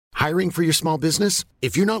Hiring for your small business?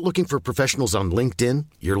 If you're not looking for professionals on LinkedIn,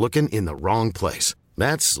 you're looking in the wrong place.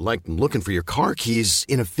 That's like looking for your car keys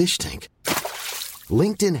in a fish tank.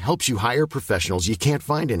 LinkedIn helps you hire professionals you can't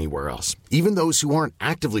find anywhere else, even those who aren't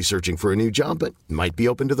actively searching for a new job but might be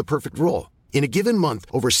open to the perfect role. In a given month,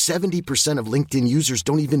 over 70% of LinkedIn users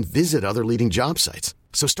don't even visit other leading job sites.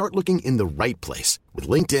 So start looking in the right place. With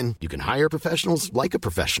LinkedIn, you can hire professionals like a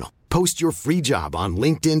professional. Post your free job on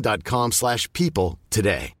linkedin.com/people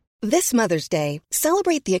today. This Mother's Day,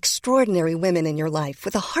 celebrate the extraordinary women in your life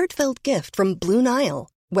with a heartfelt gift from Blue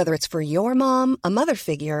Nile. Whether it's for your mom, a mother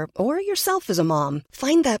figure, or yourself as a mom,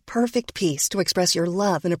 find that perfect piece to express your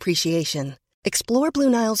love and appreciation. Explore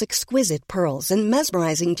Blue Nile's exquisite pearls and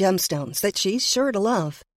mesmerizing gemstones that she's sure to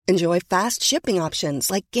love. Enjoy fast shipping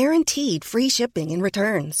options like guaranteed free shipping and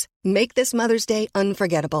returns. Make this Mother's Day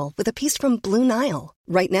unforgettable with a piece from Blue Nile.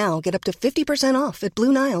 Right now, get up to 50% off at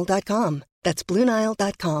BlueNile.com. That's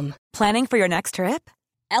BlueNile.com. Planning for your next trip?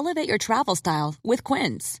 Elevate your travel style with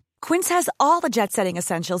Quince. Quince has all the jet-setting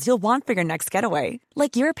essentials you'll want for your next getaway,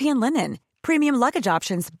 like European linen, premium luggage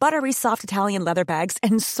options, buttery soft Italian leather bags,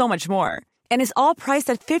 and so much more. And is all priced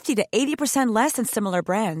at 50 to 80% less than similar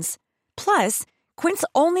brands. Plus, Quince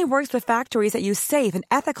only works with factories that use safe and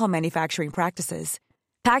ethical manufacturing practices.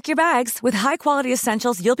 Pack your bags with high-quality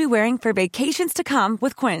essentials you'll be wearing for vacations to come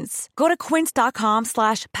with Quince. Go to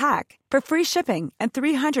quince.com/pack for free shipping and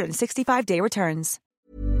 365-day returns.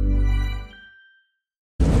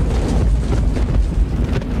 Smell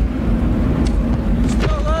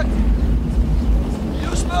that?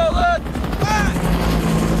 You smell that?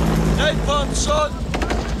 Napalm, son!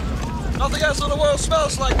 Nothing else in the world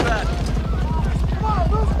smells like that!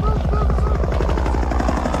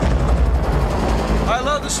 I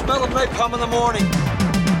love the smell of napalm in the morning.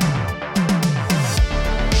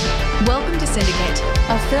 Welcome to Syndicate,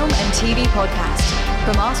 a film and TV podcast.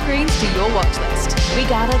 From our screens to your watch list, we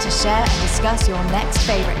gather to share and discuss your next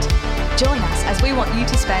favorite. Join us as we want you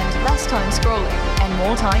to spend less time scrolling and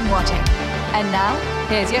more time watching. And now,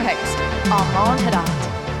 here's your host, Armand Haddad.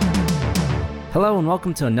 Hello and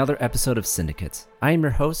welcome to another episode of Syndicate. I am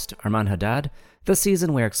your host, Armand Haddad. This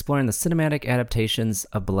season we are exploring the cinematic adaptations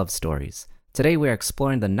of beloved stories. Today we are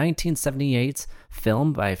exploring the 1978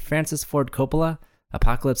 film by Francis Ford Coppola,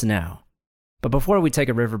 Apocalypse Now. But before we take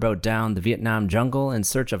a riverboat down the Vietnam jungle in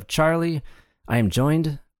search of Charlie, I am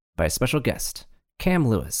joined by a special guest, Cam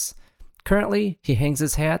Lewis. Currently, he hangs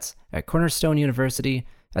his hat at Cornerstone University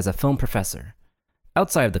as a film professor.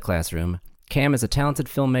 Outside of the classroom, Cam is a talented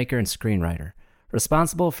filmmaker and screenwriter,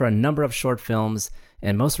 responsible for a number of short films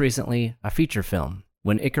and most recently a feature film,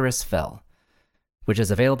 When Icarus Fell, which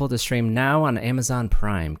is available to stream now on Amazon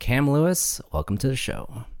Prime. Cam Lewis, welcome to the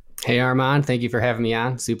show. Hey Armand, thank you for having me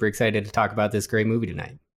on. Super excited to talk about this great movie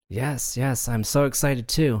tonight. Yes, I'm so excited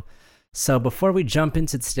too. So before we jump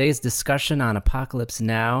into today's discussion on Apocalypse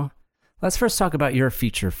Now, let's first talk about your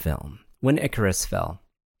feature film, When Icarus Fell.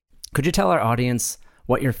 Could you tell our audience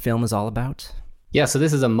what your film is all about? Yeah, so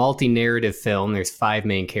this is a multi-narrative film. There's 5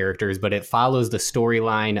 main characters, but it follows the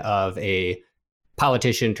storyline of a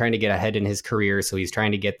politician trying to get ahead in his career. So he's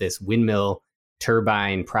trying to get this windmill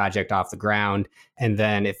turbine project off the ground. And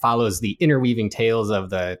then it follows the interweaving tales of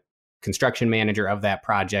the construction manager of that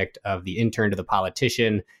project, of the intern to the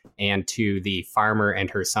politician, and to the farmer and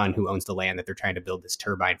her son who owns the land that they're trying to build this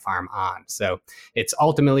turbine farm on. So it's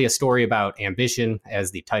ultimately a story about ambition,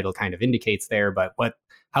 as the title kind of indicates there, but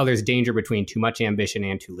how there's danger between too much ambition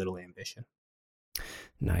and too little ambition.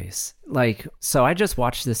 Nice. So I just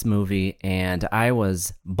watched this movie and I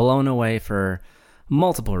was blown away for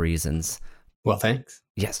multiple reasons. Well, thanks.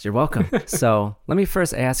 Yes, you're welcome. So let me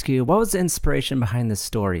first ask you, what was the inspiration behind this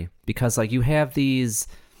story? Because you have these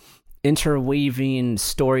interweaving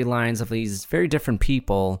storylines of these very different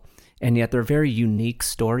people, and yet they're very unique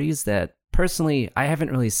stories that personally I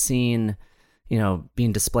haven't really seen,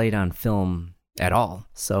 being displayed on film at all.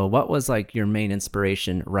 So what was your main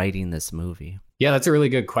inspiration writing this movie? Yeah, that's a really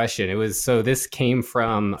good question. This came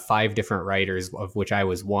from 5 different writers, of which I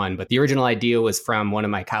was one. But the original idea was from one of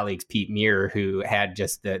my colleagues, Pete Muir, who had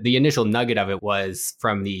just the initial nugget of it was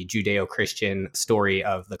from the Judeo-Christian story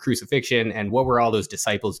of the crucifixion and what were all those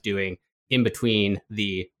disciples doing in between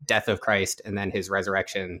the death of Christ and then his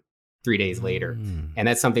resurrection 3 days later. And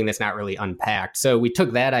that's something that's not really unpacked. So we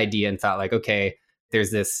took that idea and thought okay, there's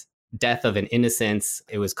this death of an innocence.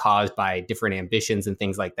 It was caused by different ambitions and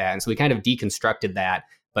things like that. And so we kind of deconstructed that,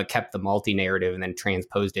 but kept the multi-narrative and then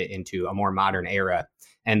transposed it into a more modern era.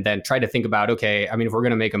 And then tried to think about, if we're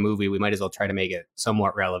going to make a movie, we might as well try to make it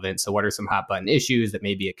somewhat relevant. So what are some hot button issues that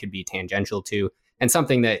maybe it could be tangential to? And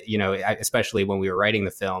something that, especially when we were writing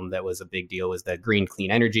the film, that was a big deal was the green,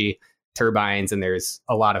 clean energy turbines. And there's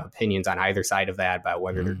a lot of opinions on either side of that about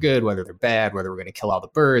whether they're good, whether they're bad, whether we're going to kill all the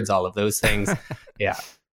birds, all of those things. Yeah.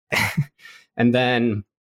 And then,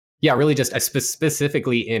 really just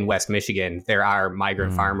specifically in West Michigan, there are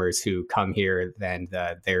migrant farmers who come here, and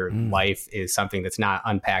their life is something that's not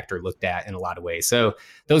unpacked or looked at in a lot of ways. So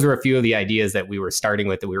those were a few of the ideas that we were starting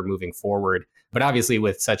with, that we were moving forward. But obviously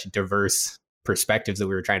with such diverse perspectives that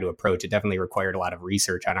we were trying to approach, it definitely required a lot of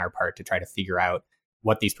research on our part to try to figure out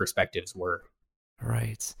what these perspectives were.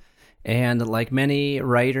 Right. And like many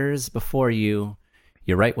writers before you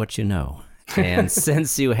write what you know. And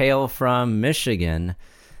since you hail from Michigan,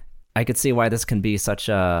 I could see why this can be such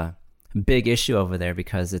a big issue over there,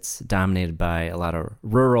 because it's dominated by a lot of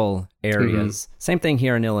rural areas. Same thing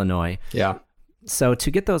here in Illinois. Yeah. So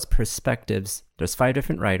to get those perspectives, there's 5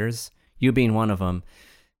 different writers, you being one of them.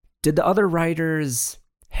 Did the other writers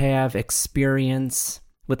have experience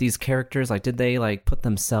with these characters? Like, did they like put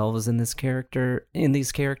themselves in these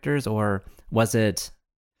characters, or was it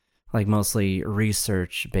like mostly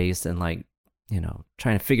research based and like,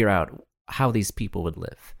 trying to figure out how these people would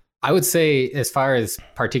live? I would say as far as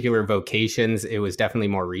particular vocations, it was definitely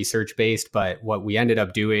more research based. But what we ended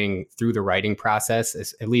up doing through the writing process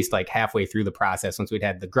is, at least like halfway through the process, once we'd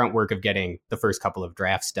had the grunt work of getting the first couple of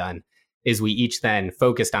drafts done, is we each then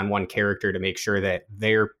focused on one character to make sure that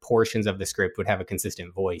their portions of the script would have a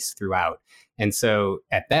consistent voice throughout. And so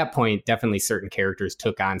at that point, definitely certain characters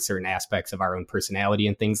took on certain aspects of our own personality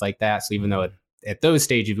and things like that. So even though at those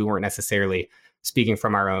stages, we weren't necessarily speaking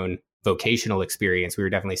from our own vocational experience, we were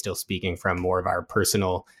definitely still speaking from more of our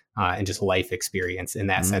personal and just life experience, in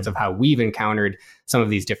that sense of how we've encountered some of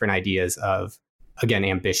these different ideas of, again,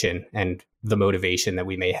 ambition and the motivation that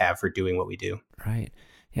we may have for doing what we do. Right.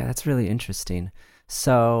 Yeah, that's really interesting.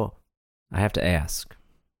 So I have to ask,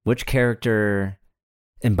 which character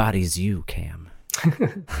embodies you, Cam?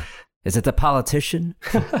 Is it the politician?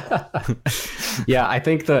 Yeah, I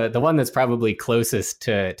think the one that's probably closest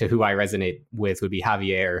to who I resonate with would be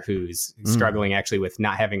Javier, who's struggling actually with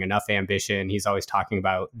not having enough ambition. He's always talking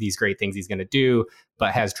about these great things he's going to do,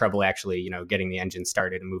 but has trouble actually, getting the engine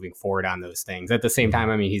started and moving forward on those things. At the same time,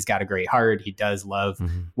 I mean, he's got a great heart. He does love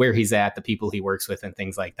where he's at, the people he works with and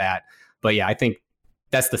things like that. But yeah, I think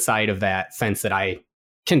that's the side of that fence that I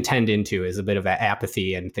can tend into, is a bit of that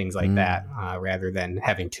apathy and things like that, rather than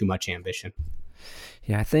having too much ambition.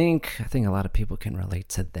 Yeah, I think a lot of people can relate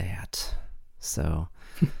to that. So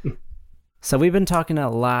we've been talking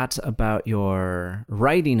a lot about your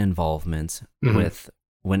writing involvement with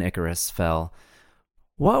When Icarus Fell.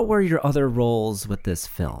 What were your other roles with this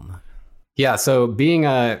film? Yeah, so being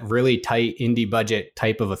a really tight indie budget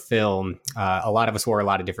type of a film, a lot of us wore a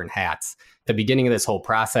lot of different hats. The beginning of this whole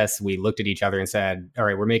process, we looked at each other and said, all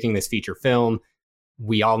right, we're making this feature film.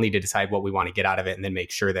 We all need to decide what we want to get out of it, and then make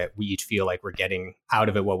sure that we each feel like we're getting out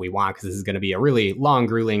of it what we want, because this is going to be a really long,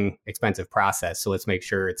 grueling, expensive process. So let's make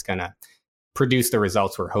sure it's going to produce the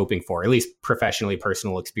results we're hoping for, at least professionally,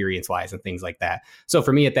 personal experience wise, and things like that. So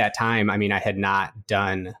for me at that time, I mean, I had not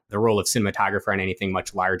done the role of cinematographer on anything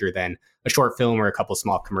much larger than a short film or a couple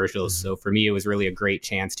small commercials. So for me, it was really a great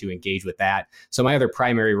chance to engage with that. So my other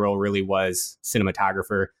primary role really was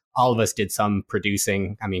cinematographer. All of us did some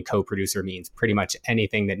producing. I mean, co-producer means pretty much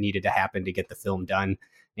anything that needed to happen to get the film done.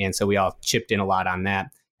 And so we all chipped in a lot on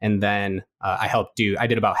that. And then I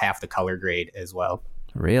did about half the color grade as well.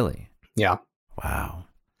 Really? Yeah. Wow.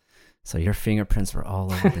 So your fingerprints were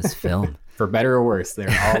all over this film. For better or worse,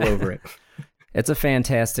 they're all over it. It's a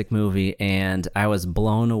fantastic movie, and I was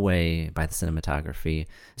blown away by the cinematography.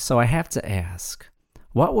 So I have to ask,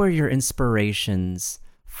 what were your inspirations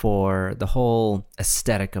for the whole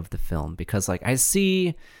aesthetic of the film? Because like I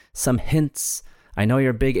see some hints. I know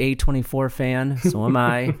you're a big A24 fan, so am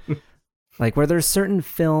I. Like, were there certain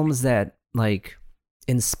films that like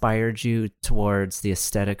inspired you towards the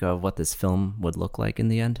aesthetic of what this film would look like in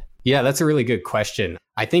the end? Yeah, that's a really good question.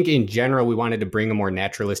 I think in general, we wanted to bring a more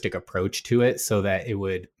naturalistic approach to it so that it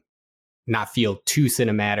would not feel too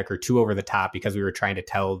cinematic or too over the top, because we were trying to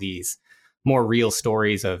tell these more real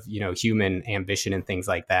stories of, human ambition and things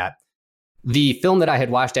like that. The film that I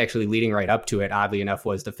had watched actually leading right up to it, oddly enough,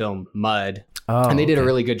 was the film Mud. Oh, and they did a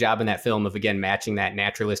really good job in that film of, again, matching that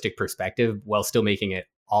naturalistic perspective while still making it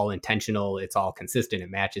all intentional. It's all consistent.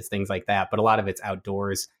 It matches things like that. But a lot of it's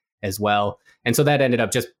outdoors as well. And so that ended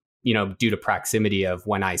up just, due to proximity of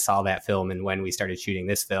when I saw that film and when we started shooting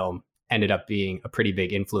this film, ended up being a pretty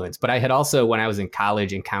big influence. But I had also, when I was in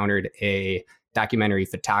college, encountered a documentary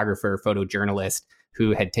photographer, photojournalist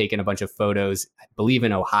who had taken a bunch of photos, I believe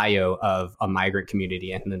in Ohio, of a migrant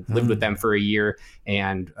community, and then lived with them for a year.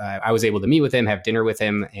 And I was able to meet with him, have dinner with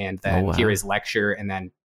him, and then hear his lecture, and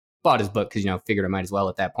then bought his book because, figured I might as well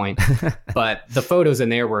at that point. But the photos in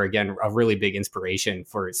there were, again, a really big inspiration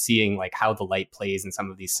for seeing like how the light plays in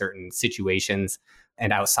some of these certain situations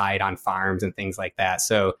and outside on farms and things like that.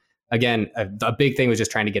 So again, a big thing was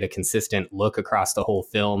just trying to get a consistent look across the whole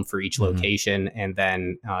film for each location, and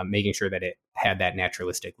then making sure that it had that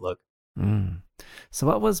naturalistic look. So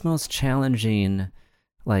what was most challenging,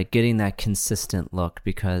 like getting that consistent look?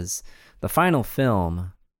 Because the final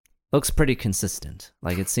film looks pretty consistent.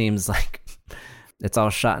 Like it seems like it's all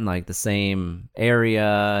shot in like the same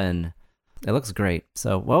area and it looks great.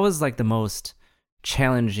 So what was like the most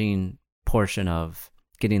challenging portion of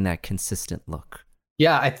getting that consistent look?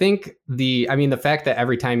 Yeah, I think the fact that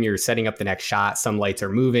every time you're setting up the next shot, some lights are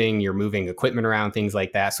moving, you're moving equipment around, things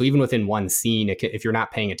like that. So even within one scene, if you're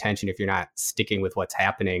not paying attention, if you're not sticking with what's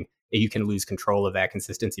happening, you can lose control of that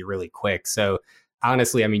consistency really quick. So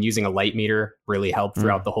honestly, using a light meter really helped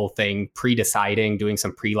throughout the whole thing, pre-deciding, doing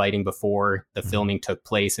some pre-lighting before the filming took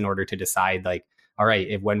place in order to decide like, all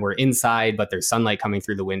right, when we're inside, but there's sunlight coming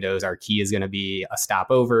through the windows, our key is going to be a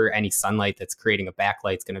stop over. Any sunlight that's creating a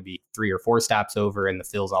backlight is going to be 3 or 4 stops over, and the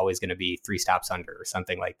fill's always going to be 3 stops under or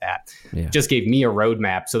something like that. Yeah. Just gave me a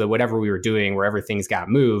roadmap so that whatever we were doing, wherever things got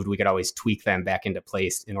moved, we could always tweak them back into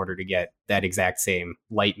place in order to get that exact same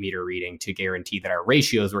light meter reading to guarantee that our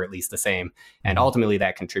ratios were at least the same. And ultimately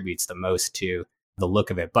that contributes the most to the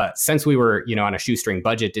look of it. But since we were, on a shoestring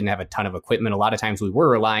budget, didn't have a ton of equipment, a lot of times we were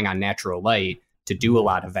relying on natural light to do a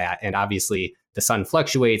lot of that. And obviously the sun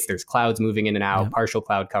fluctuates, there's clouds moving in and out, partial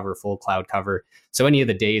cloud cover, full cloud cover. So any of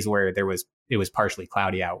the days where it was partially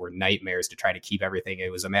cloudy out were nightmares to try to keep everything.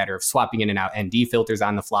 It was a matter of swapping in and out ND filters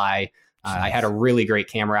on the fly. I had a really great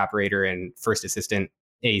camera operator and first assistant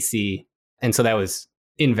AC. And so that was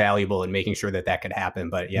invaluable in making sure that could happen.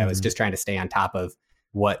 But yeah, I was just trying to stay on top of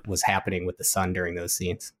what was happening with the sun during those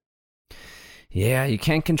scenes. Yeah, you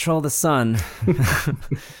can't control the sun.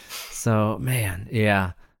 So, man,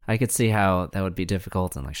 yeah, I could see how that would be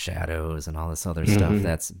difficult, and like shadows and all this other stuff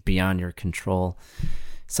that's beyond your control.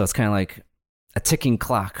 So it's kind of like a ticking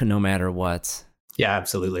clock no matter what. Yeah,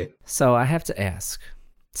 absolutely. So I have to ask,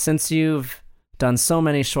 since you've done so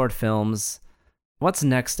many short films, what's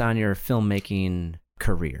next on your filmmaking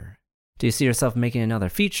career? Do you see yourself making another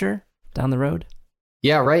feature down the road?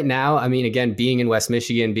 Yeah, right now, again, being in West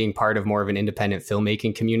Michigan, being part of more of an independent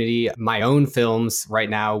filmmaking community, my own films right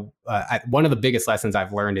now, one of the biggest lessons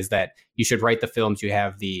I've learned is that you should write the films you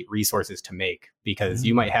have the resources to make, because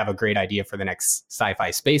you might have a great idea for the next sci-fi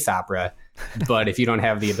space opera, but if you don't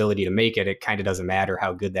have the ability to make it, it kind of doesn't matter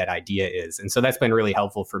how good that idea is. And so that's been really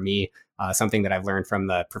helpful for me, something that I've learned from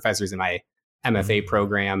the professors in my MFA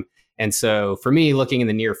program. And so for me, looking in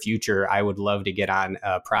the near future, I would love to get on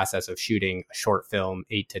a process of shooting a short film,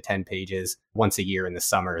 8 to 10 pages once a year in the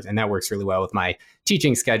summers. And that works really well with my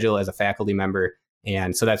teaching schedule as a faculty member.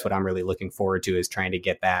 And so that's what I'm really looking forward to, is trying to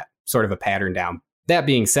get that sort of a pattern down. That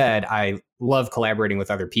being said, I love collaborating with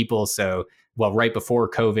other people. So, right before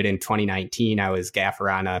COVID in 2019, I was gaffer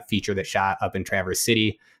on a feature that shot up in Traverse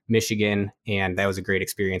City, Michigan. And that was a great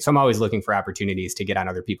experience. So I'm always looking for opportunities to get on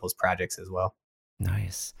other people's projects as well.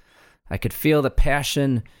 Nice. I could feel the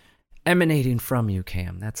passion emanating from you,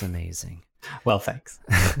 Cam. That's amazing. Well, thanks.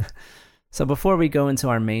 So before we go into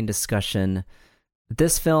our main discussion,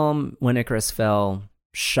 this film, When Icarus Fell,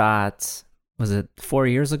 shot, was it 4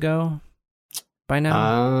 years ago by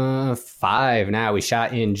now? 5 now. We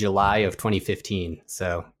shot in July of 2015.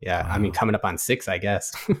 So yeah, wow. Coming up on 6, I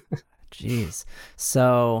guess. Jeez.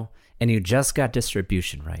 So, and you just got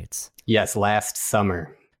distribution rights. Yes, last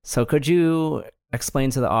summer. So could you explain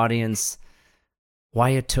to the audience why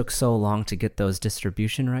it took so long to get those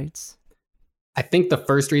distribution rights? I think the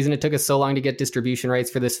first reason it took us so long to get distribution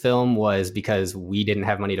rights for this film was because we didn't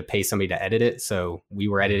have money to pay somebody to edit it. So we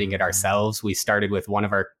were editing it ourselves. We started with one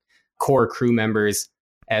of our core crew members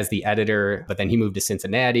as the editor, but then he moved to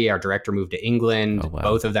Cincinnati. Our director moved to England. Oh, wow.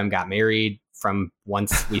 Both of them got married from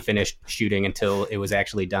once we finished shooting until it was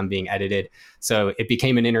actually done being edited. So it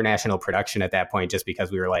became an international production at that point, just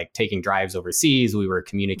because we were like taking drives overseas. We were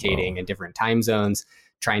communicating in different time zones,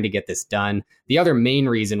 trying to get this done. The other main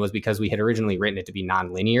reason was because we had originally written it to be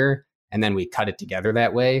nonlinear, and then we cut it together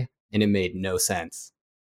that way, and it made no sense.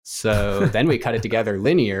 So then we cut it together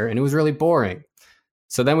linear, and it was really boring.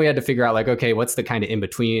 So then we had to figure out, like, okay, what's the kind of in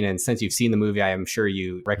between? And since you've seen the movie, I am sure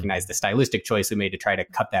you recognize the stylistic choice we made to try to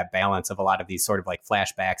cut that balance of a lot of these sort of like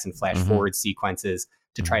flashbacks and flash forward sequences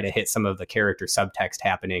to try to hit some of the character subtext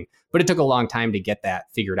happening. But it took a long time to get that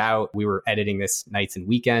figured out. We were editing this nights and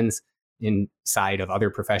weekends inside of other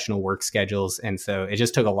professional work schedules. And so it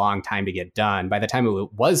just took a long time to get done. By the time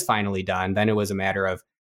it was finally done, then it was a matter of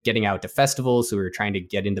getting out to festivals. So we were trying to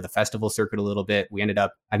get into the festival circuit a little bit. We ended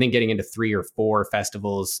up, I think, getting into 3 or 4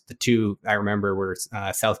 festivals. The 2 I remember were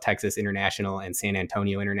South Texas International and San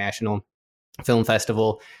Antonio International Film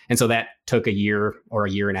Festival. And so that took a year or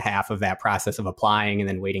a year and a half of that process of applying and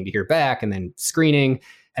then waiting to hear back and then screening.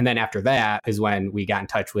 And then after that is when we got in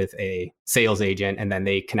touch with a sales agent, and then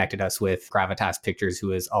they connected us with Gravitas Pictures,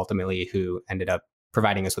 who ended up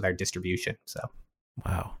providing us with our distribution. So,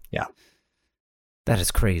 wow. Yeah. That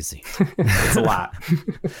is crazy. It's a lot.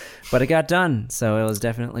 But it got done, so it was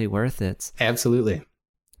definitely worth it. Absolutely.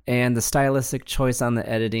 And the stylistic choice on the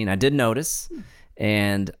editing, I did notice.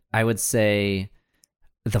 And I would say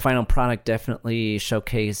the final product definitely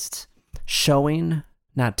showcased showing,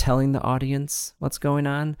 not telling the audience what's going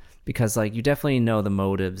on. Because like you definitely know the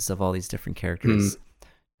motives of all these different characters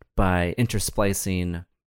by intersplicing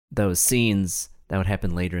those scenes that would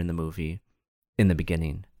happen later in the movie in the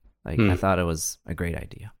beginning. Like, I thought it was a great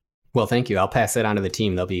idea. Well, thank you. I'll pass it on to the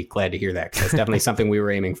team. They'll be glad to hear that, because it's definitely something we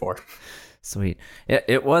were aiming for. Sweet.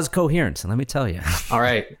 It was coherent, let me tell you. All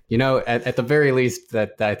right. You know, at the very least,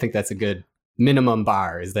 that I think that's a good minimum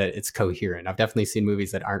bar, is that it's coherent. I've definitely seen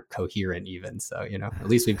movies that aren't coherent even. So, you know, at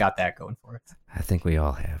least we've got that going for us. I think we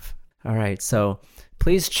all have. All right. So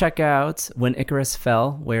please check out When Icarus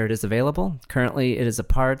Fell, where it is available. Currently, it is a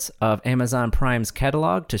part of Amazon Prime's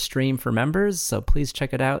catalog to stream for members. So please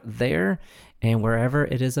check it out there and wherever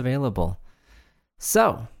it is available.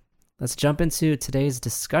 So let's jump into today's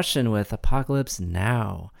discussion with Apocalypse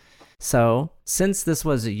Now. So since this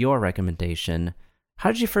was your recommendation,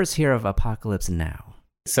 how did you first hear of Apocalypse Now?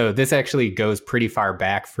 So this actually goes pretty far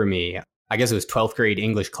back for me. I guess it was 12th grade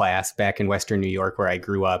English class back in Western New York, where I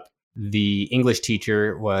grew up. The English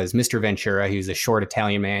teacher was Mr. Ventura. He was a short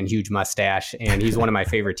Italian man, huge mustache, and he's one of my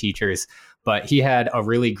favorite teachers. But he had a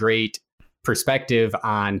really great perspective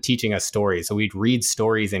on teaching us stories. So we'd read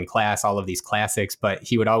stories in class, all of these classics, but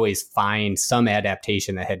he would always find some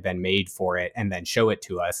adaptation that had been made for it and then show it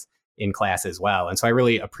to us in class as well. And so I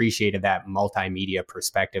really appreciated that multimedia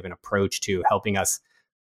perspective and approach to helping us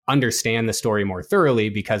understand the story more thoroughly,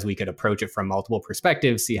 because we could approach it from multiple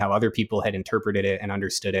perspectives, see how other people had interpreted it and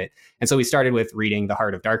understood it. And so we started with reading The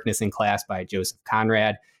Heart of Darkness in class by Joseph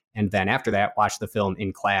Conrad. And then after that, watched the film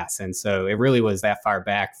in class. And so it really was that far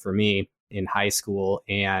back for me in high school.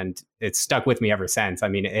 And it's stuck with me ever since. I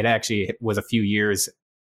mean, it actually was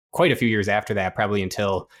quite a few years after that, probably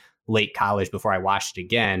until late college before I watched it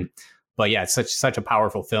again. But yeah, it's such a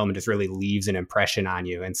powerful film. It just really leaves an impression on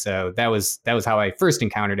you. And so that was how I first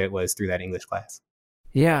encountered it, was through that English class.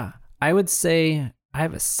 Yeah, I would say I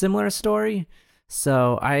have a similar story.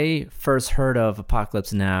 So I first heard of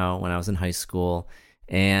Apocalypse Now when I was in high school.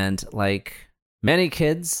 And like many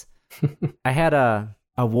kids, I had a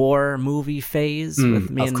war movie phase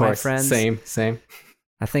with me and my friends. Same.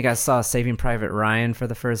 I think I saw Saving Private Ryan for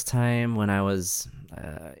the first time when I was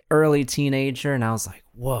early teenager. And I was like,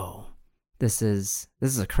 whoa. This is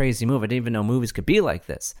a crazy movie. I didn't even know movies could be like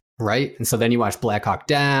this. Right. And so then you watch Black Hawk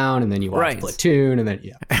Down, and then you watch Platoon, and then,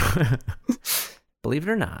 yeah. Believe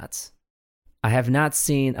it or not, I have not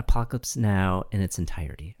seen Apocalypse Now in its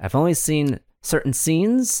entirety. I've only seen certain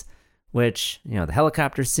scenes, which, you know, the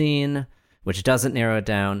helicopter scene, which doesn't narrow it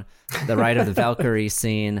down, the Ride of the Valkyrie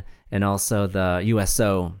scene, and also the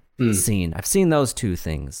USO scene. I've seen those 2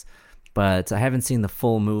 things, but I haven't seen the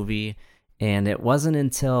full movie. And it wasn't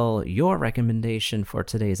until your recommendation for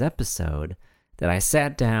today's episode that I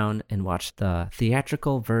sat down and watched the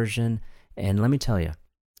theatrical version. And let me tell you,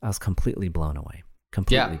 I was completely blown away.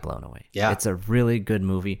 Blown away. Yeah. It's a really good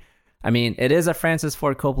movie. I mean, it is a Francis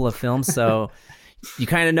Ford Coppola film, so you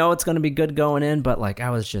kind of know it's going to be good going in. But like, I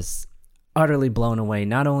was just utterly blown away,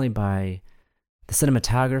 not only by the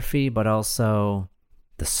cinematography, but also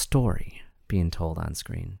the story being told on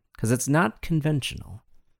screen. Because it's not conventional.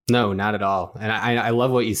 No, not at all. And I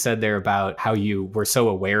love what you said there about how you were so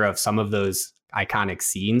aware of some of those iconic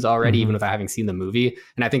scenes already, even without having seen the movie.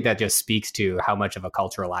 And I think that just speaks to how much of a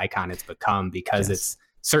cultural icon it's become, because it's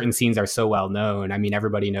certain scenes are so well known. I mean,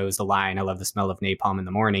 everybody knows the line, "I love the smell of napalm in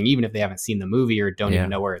the morning," even if they haven't seen the movie or don't even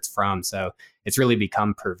know where it's from. So it's really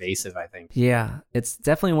become pervasive, I think. Yeah, it's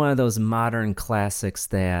definitely one of those modern classics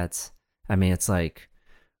that, I mean, it's like,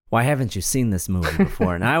 why haven't you seen this movie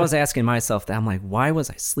before? And I was asking myself that. I'm like, why was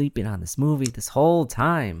I sleeping on this movie this whole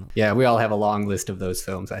time? Yeah, we all have a long list of those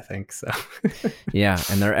films, I think. So yeah,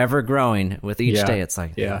 and they're ever growing with each day. It's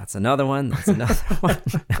like, that's another one. That's another one.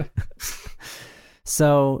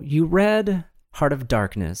 So you read Heart of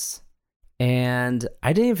Darkness, and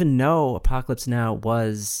I didn't even know Apocalypse Now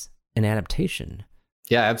was an adaptation.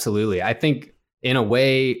 Yeah, absolutely. I think in a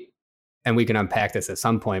way, and we can unpack this at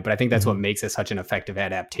some point, but I think that's what makes it such an effective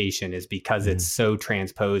adaptation is because it's so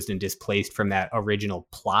transposed and displaced from that original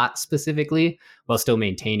plot specifically, while still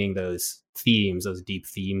maintaining those themes, those deep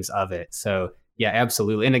themes of it. So yeah,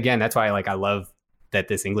 absolutely. And again, that's why I love that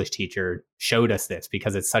this English teacher showed us this,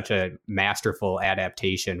 because it's such a masterful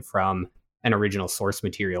adaptation from an original source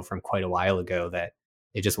material from quite a while ago that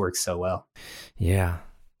it just works so well. Yeah.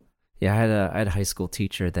 Yeah, I had a high school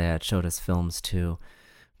teacher that showed us films too.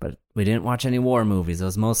 But we didn't watch any war movies. It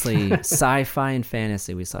was mostly sci-fi and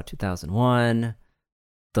fantasy. We saw 2001,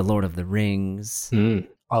 The Lord of the Rings.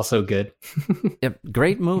 Also good. Yep,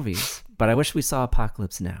 great movies. But I wish we saw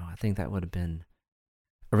Apocalypse Now. I think that would have been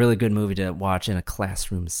a really good movie to watch in a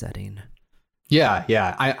classroom setting. Yeah.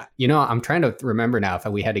 I'm trying to remember now if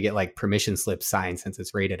we had to get permission slip signed since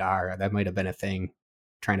it's rated R. That might have been a thing.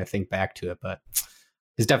 Trying to think back to it, but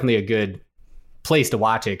it's definitely a good place to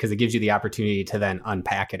watch it because it gives you the opportunity to then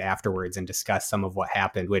unpack it afterwards and discuss some of what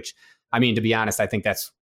happened, which, I mean, to be honest, I think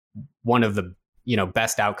that's one of the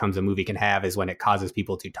best outcomes a movie can have is when it causes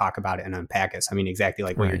people to talk about it and unpack it. So, I mean, exactly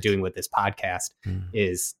like what you're doing with this podcast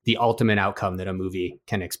is the ultimate outcome that a movie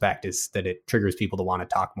can expect is that it triggers people to want to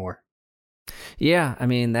talk more. Yeah, I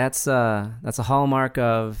mean, that's a hallmark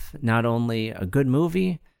of not only a good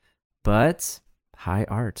movie, but high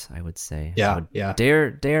art, I would say. Yeah.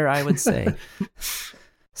 Dare I would say.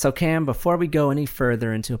 So Cam, before we go any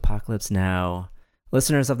further into Apocalypse Now,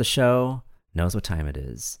 listeners of the show knows what time it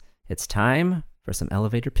is. It's time for some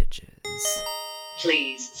elevator pitches.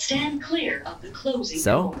 Please stand clear of the closing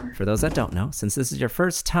door. So, for those that don't know, since this is your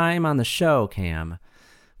first time on the show, Cam,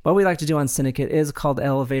 what we like to do on Syndicate is called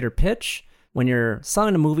elevator pitch. When you're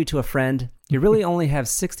selling a movie to a friend, you really only have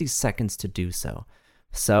 60 seconds to do so.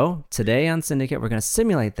 So today on Syndicate, we're going to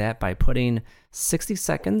simulate that by putting 60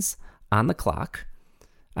 seconds on the clock.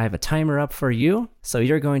 I have a timer up for you. So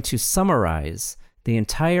you're going to summarize the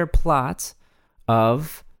entire plot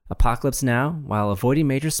of Apocalypse Now while avoiding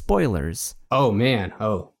major spoilers. Oh, man.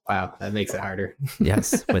 Oh, wow. That makes it harder.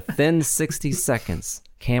 Yes, within 60 seconds.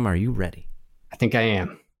 Cam, are you ready? I think I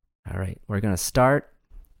am. All right. We're going to start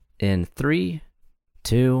in 3,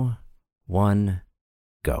 2, 1,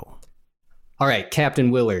 go. All right,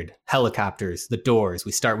 Captain Willard, helicopters, the doors.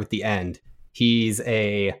 We start with the end. He's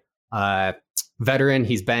a veteran.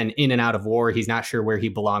 He's been in and out of war. He's not sure where he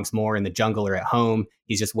belongs more, in the jungle or at home.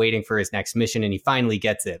 He's just waiting for his next mission, and he finally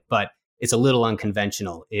gets it. But it's a little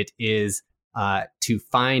unconventional. It is to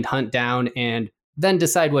find, hunt down, and then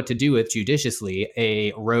decide what to do with judiciously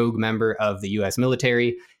a rogue member of the U.S.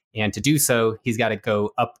 military. And to do so, he's got to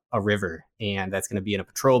go up a river, and that's going to be in a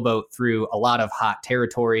patrol boat through a lot of hot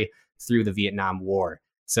territory through the Vietnam War.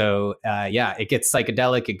 So it gets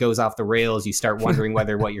psychedelic. It goes off the rails. You start wondering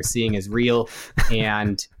whether what you're seeing is real.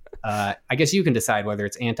 And I guess you can decide whether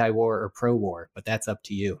it's anti-war or pro-war, but that's up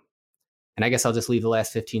to you. And I guess I'll just leave the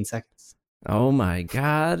last 15 seconds. Oh my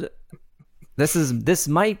God. This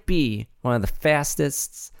might be one of the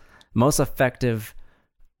fastest, most effective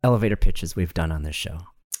elevator pitches we've done on this show.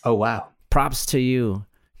 Oh, wow. Props to you,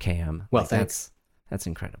 Cam. Well, thanks. That's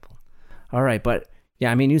incredible. All right, but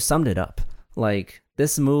yeah, I mean, you summed it up.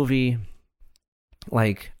 This movie,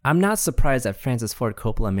 I'm not surprised that Francis Ford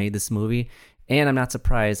Coppola made this movie, and I'm not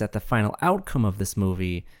surprised that the final outcome of this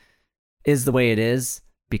movie is the way it is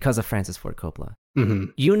because of Francis Ford Coppola. Mm-hmm.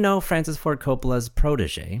 You know Francis Ford Coppola's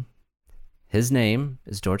protege. His name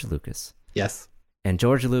is George Lucas. Yes. And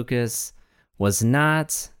George Lucas was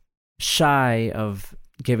not shy of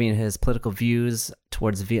giving his political views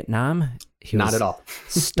towards Vietnam. He was not at all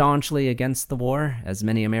staunchly against the war, as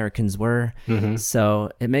many Americans were. Mm-hmm.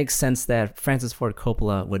 So it makes sense that Francis Ford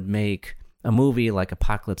Coppola would make a movie like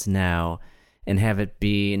Apocalypse Now and have it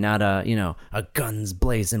be not a guns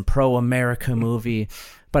blazing pro-America movie,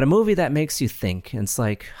 but a movie that makes you think. And it's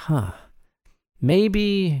like,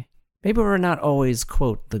 maybe we're not always,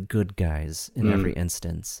 quote, the good guys in every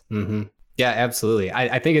instance. Mm-hmm. Yeah, absolutely.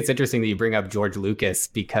 I think it's interesting that you bring up George Lucas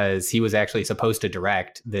because he was actually supposed to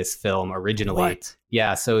direct this film originally. What?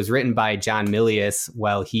 Yeah, so it was written by John Milius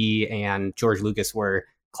while he and George Lucas were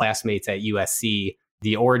classmates at USC.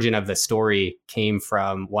 The origin of the story came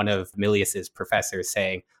from one of Milius's professors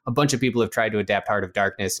saying, a bunch of people have tried to adapt Heart of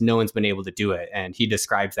Darkness. No one's been able to do it. And he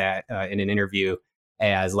describes that in an interview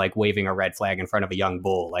as like waving a red flag in front of a young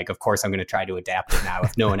bull. Like, of course, I'm going to try to adapt it now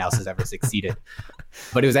if no one else has ever succeeded.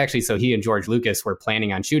 But it was actually, so he and George Lucas were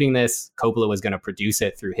planning on shooting this. Coppola was going to produce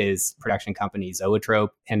it through his production company,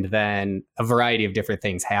 Zoetrope. And then a variety of different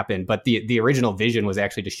things happened. But the original vision was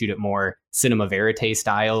actually to shoot it more cinema verite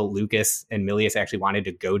style. Lucas and Milius actually wanted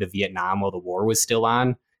to go to Vietnam while the war was still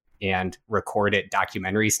on and record it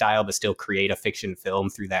documentary style, but still create a fiction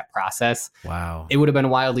film through that process. Wow. It would have been a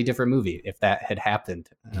wildly different movie if that had happened.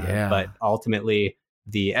 Yeah. But ultimately,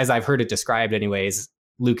 as I've heard it described anyways,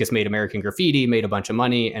 Lucas made American Graffiti, made a bunch of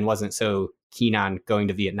money, and wasn't so keen on going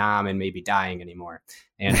to Vietnam and maybe dying anymore.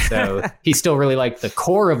 And so he still really liked the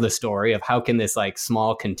core of the story of how can this like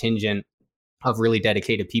small contingent of really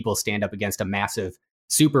dedicated people stand up against a massive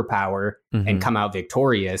superpower and come out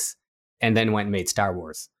victorious, and then went and made Star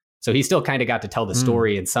Wars. So he still kind of got to tell the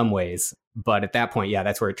story in some ways. But at that point, yeah,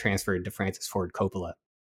 that's where it transferred to Francis Ford Coppola.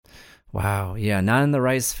 Wow. Yeah. Not in the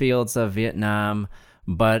rice fields of Vietnam,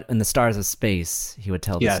 but in the stars of space, he would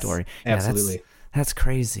tell the story. Absolutely. Yeah, that's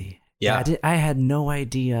crazy. Yeah. I had no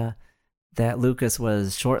idea that Lucas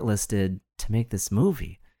was shortlisted to make this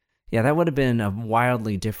movie. Yeah, that would have been a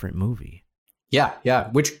wildly different movie. Yeah,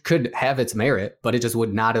 which could have its merit, but it just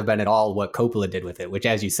would not have been at all what Coppola did with it, which,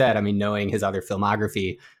 as you said, I mean, knowing his other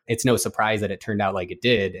filmography, it's no surprise that it turned out like it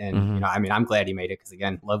did. And, you know, I mean, I'm glad he made it because,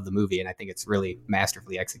 again, love the movie, and I think it's really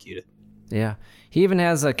masterfully executed. Yeah. He even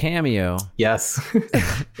has a cameo. Yes.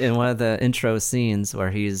 in one of the intro scenes where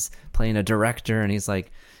he's playing a director and he's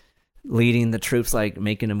like leading the troops, like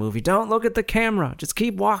making a movie. Don't look at the camera. Just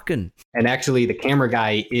keep walking. And actually, the camera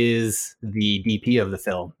guy is the DP of the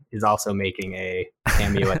film, is also making a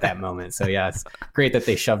cameo at that moment. So, yeah, it's great that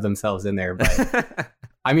they shoved themselves in there. But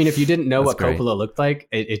I mean, if you didn't know what Coppola looked like,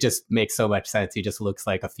 it just makes so much sense. He just looks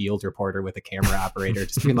like a field reporter with a camera operator,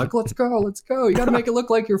 just being like, let's go. You got to make it look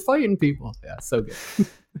like you're fighting people. Yeah, so good.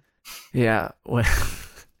 Yeah. Well,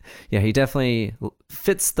 yeah, he definitely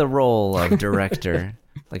fits the role of director.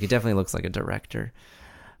 Like, he definitely looks like a director.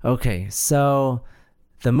 Okay, so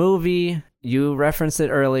the movie, you referenced it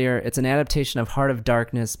earlier. It's an adaptation of Heart of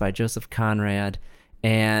Darkness by Joseph Conrad.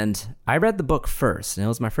 And I read the book first, and it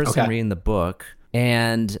was my first time reading the book.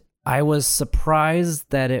 And I was surprised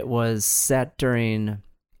that it was set during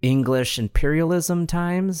English imperialism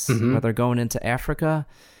times, where they're going into Africa.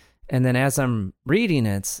 And then as I'm reading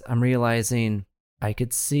it, I'm realizing I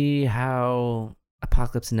could see how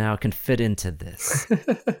Apocalypse Now can fit into this.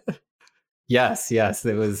 Yes.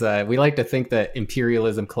 It was, we like to think that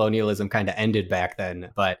imperialism, colonialism kind of ended back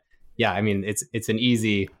then. But yeah, I mean, it's an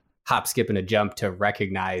easy hop, skip, and a jump to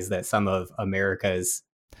recognize that some of America's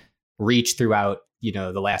reach throughout, you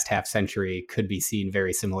know, the last half century could be seen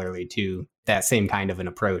very similarly to that same kind of an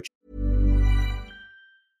approach.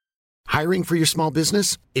 Hiring for your small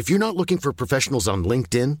business? If you're not looking for professionals on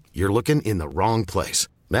LinkedIn, you're looking in the wrong place.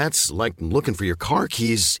 That's like looking for your car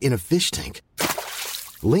keys in a fish tank.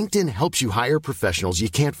 LinkedIn helps you hire professionals you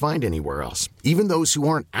can't find anywhere else, even those who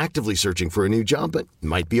aren't actively searching for a new job but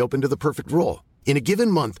might be open to the perfect role. In a given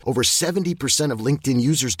month, over 70% of LinkedIn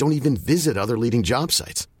users don't even visit other leading job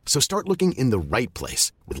sites. So start looking in the right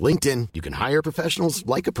place. With LinkedIn, you can hire professionals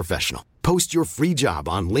like a professional. Post your free job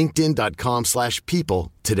on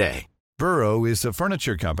linkedin.com/people today. Burrow is a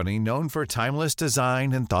furniture company known for timeless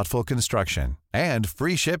design and thoughtful construction, and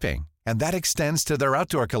free shipping. And that extends to their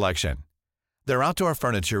outdoor collection. Their outdoor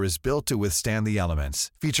furniture is built to withstand the elements,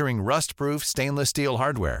 featuring rust-proof stainless steel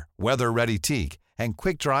hardware, weather-ready teak, and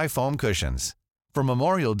quick-dry foam cushions. For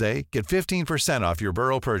Memorial Day, get 15% off your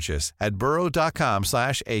Burrow purchase at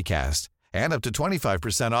burrow.com/ACAST and up to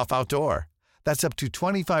 25% off outdoor. That's up to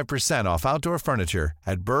 25% off outdoor furniture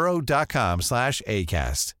at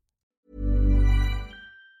burrow.com/ACAST.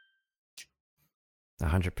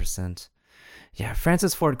 100%. Yeah,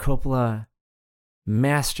 Francis Ford Coppola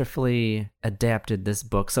masterfully adapted this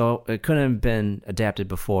book. So it couldn't have been adapted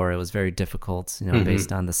before. It was very difficult, you know,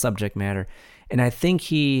 based on the subject matter. And I think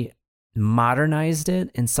he modernized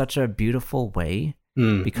it in such a beautiful way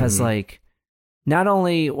because like not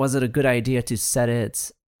only was it a good idea to set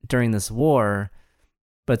it during this war,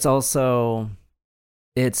 but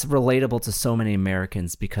it's relatable to so many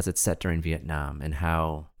Americans because it's set during Vietnam and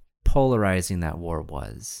how polarizing that war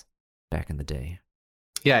was back in the day.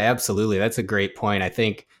 Yeah, absolutely. That's a great point. I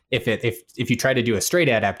think if you try to do a straight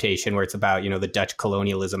adaptation where it's about, you know, the Dutch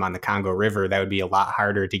colonialism on the Congo River, that would be a lot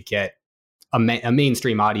harder to get a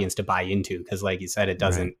mainstream audience to buy into because, like you said, it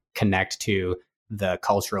doesn't connect to the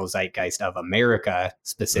cultural zeitgeist of America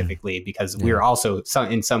specifically because we're also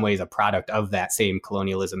in some ways a product of that same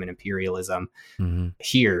colonialism and imperialism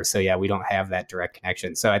here. So yeah, we don't have that direct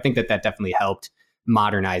connection. So I think that definitely helped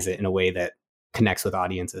modernize it in a way that connects with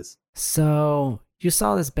audiences. So you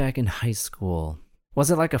saw this back in high school.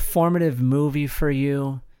 Was it like a formative movie for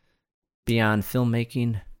you beyond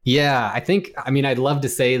filmmaking? Yeah, I'd love to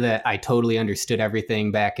say that I totally understood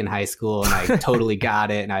everything back in high school and I totally got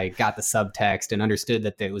it and I got the subtext and understood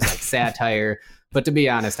that it was like satire. But to be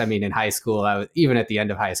honest, I mean, in high school, even at the end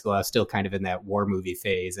of high school, I was still kind of in that war movie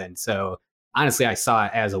phase. And so honestly, I saw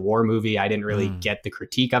it as a war movie. I didn't really get the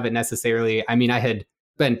critique of it necessarily. I mean, I had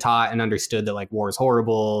been taught and understood that like war is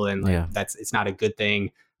horrible and like it's not a good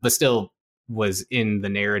thing, but still was in the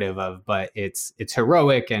narrative of, but it's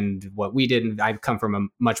heroic and what we did. I've come from a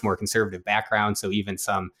much more conservative background. So even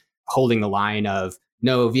some holding the line of,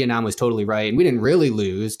 no, Vietnam was totally right. And we didn't really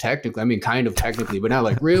lose technically. I mean, kind of technically, but not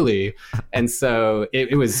like really. And so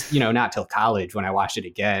it was, not till college when I watched it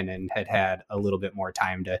again and had a little bit more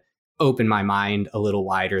time to open my mind a little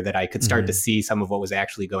wider that I could start to see some of what was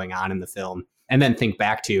actually going on in the film and then think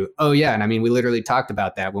back to, oh yeah. And I mean, we literally talked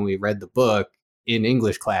about that when we read the book in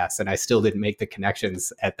English class, and I still didn't make the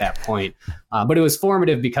connections at that point. But it was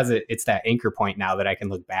formative because it's that anchor point now that I can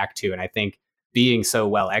look back to. And I think being so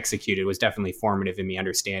well executed was definitely formative in me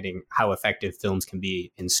understanding how effective films can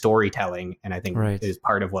be in storytelling. And I think is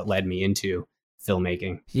part of what led me into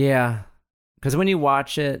filmmaking. Yeah. Because when you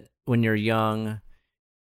watch it when you're young,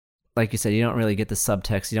 like you said, you don't really get the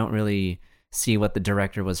subtext. You don't really see what the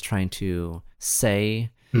director was trying to say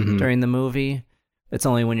during the movie. It's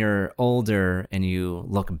only when you're older and you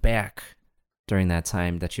look back during that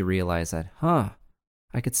time that you realize that,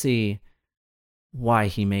 I could see why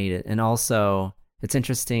he made it. And also, it's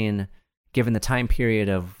interesting, given the time period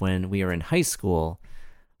of when we were in high school,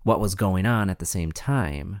 what was going on at the same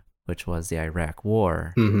time, which was the Iraq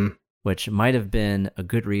War, which might have been a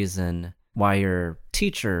good reason why your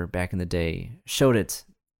teacher back in the day showed it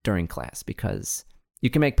during class, because you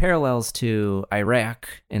can make parallels to Iraq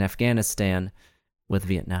and Afghanistan with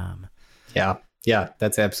Vietnam. Yeah,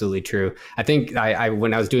 that's absolutely true. I think I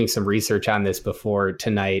when I was doing some research on this before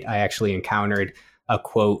tonight, I actually encountered a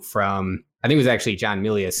quote from, I think it was actually John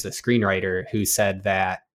Milius, the screenwriter, who said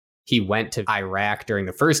that he went to Iraq during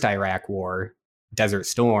the first Iraq War, Desert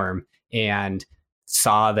Storm, and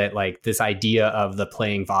saw that like this idea of the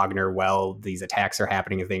playing Wagner while these attacks are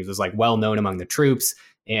happening and things was like well known among the troops.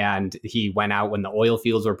 And he went out when the oil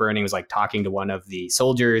fields were burning, was like talking to one of the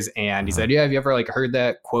soldiers. And he said, yeah, have you ever like heard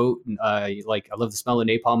that quote? Like, I love the smell of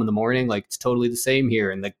napalm in the morning. Like, it's totally the same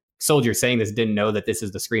here. And the soldier saying this didn't know that this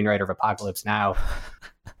is the screenwriter of Apocalypse Now.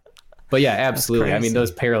 But yeah, absolutely. I mean,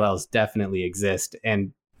 those parallels definitely exist.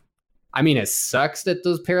 And I mean, it sucks that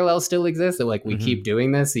those parallels still exist, that like we keep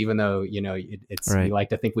doing this, even though, it's we like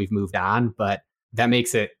to think we've moved on, but that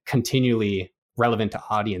makes it continually relevant to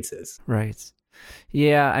audiences. Right.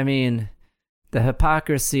 Yeah, I mean, the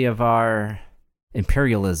hypocrisy of our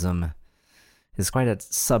imperialism is quite a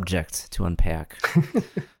subject to unpack.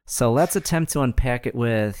 So let's attempt to unpack it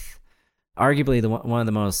with arguably one of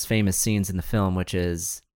the most famous scenes in the film, which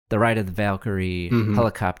is the Ride of the Valkyrie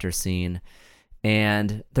helicopter scene.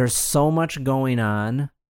 And there's so much going on.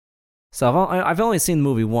 So I've only seen the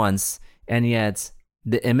movie once, and yet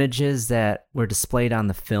the images that were displayed on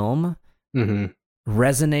the film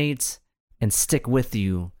resonate and stick with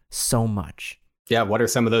you so much. Yeah, what are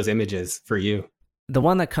some of those images for you? The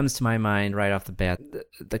one that comes to my mind right off the bat,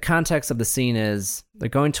 the context of the scene is they're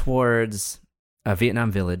going towards a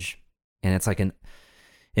Vietnam village, and it's like an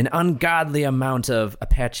ungodly amount of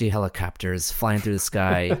Apache helicopters flying through the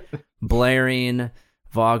sky, blaring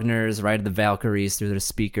Wagner's Ride of the Valkyries through their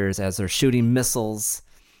speakers as they're shooting missiles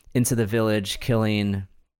into the village, killing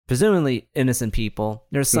presumably innocent people.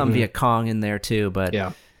 There's some Viet Cong in there too, but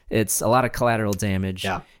it's a lot of collateral damage.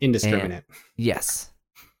 Yeah, indiscriminate. And, yes.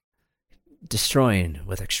 Destroying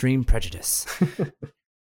with extreme prejudice.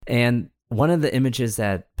 And one of the images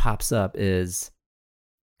that pops up is,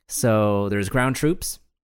 so there's ground troops,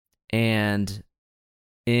 and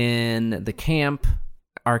in the camp,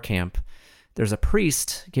 our camp, there's a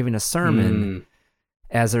priest giving a sermon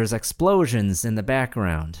as there's explosions in the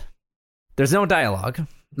background. There's no dialogue.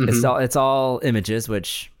 It's all images,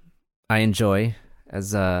 which I enjoy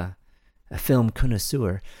as a film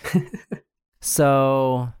connoisseur.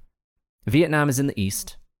 So Vietnam is in the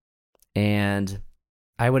east, and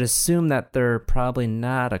I would assume that they're probably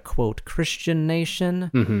not a, quote, Christian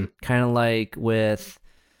nation, kind of like with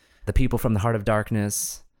the people from the Heart of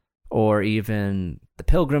Darkness, or even the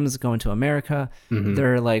Pilgrims going to America.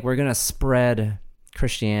 They're like, we're going to spread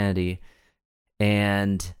Christianity.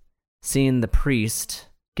 And seeing the priest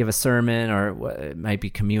give a sermon, or it might be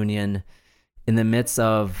communion, in the midst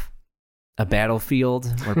of a battlefield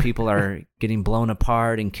where people are getting blown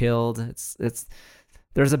apart and killed,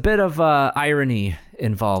 there's a bit of irony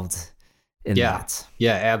involved in that.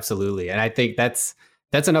 Yeah, absolutely. And I think that's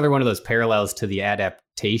another one of those parallels to the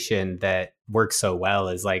adaptation that works so well,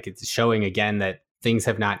 is like it's showing again that things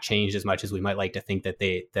have not changed as much as we might like to think that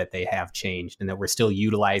they have changed, and that we're still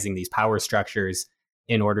utilizing these power structures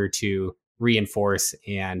in order to reinforce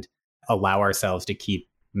and allow ourselves to keep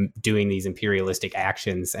doing these imperialistic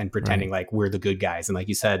actions and pretending like we're the good guys. And like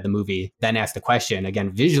you said, the movie then asked the question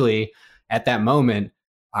again visually at that moment,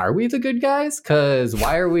 are we the good guys? Because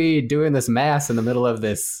why are we doing this mass in the middle of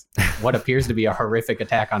this, what appears to be a horrific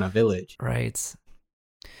attack on a village? Right.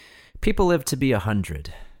 People live to be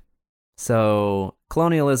 100. So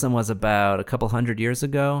colonialism was about a couple hundred years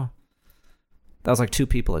ago. That was like 2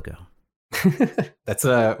 people ago. That's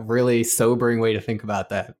a really sobering way to think about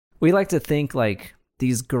that. We like to think like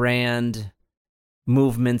these grand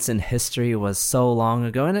movements in history was so long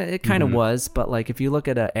ago, and it kind of was, but like if you look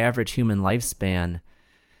at an average human lifespan,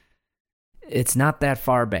 it's not that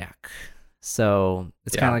far back. So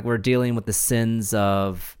it's kind of like we're dealing with the sins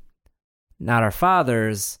of not our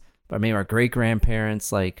fathers, but maybe our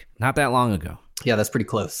great-grandparents, like not that long ago. Yeah, that's pretty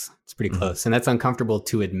close. It's pretty close. And that's uncomfortable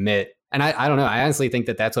to admit. And I don't know. I honestly think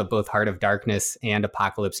that that's what both Heart of Darkness and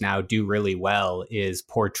Apocalypse Now do really well, is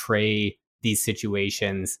portray these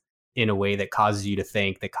situations in a way that causes you to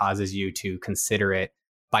think, that causes you to consider it,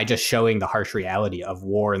 by just showing the harsh reality of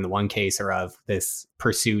war in the one case, or of this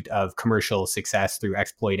pursuit of commercial success through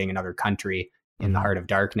exploiting another country in the Heart of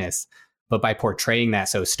Darkness. But by portraying that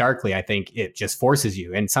so starkly, I think it just forces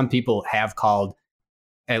you. And some people have called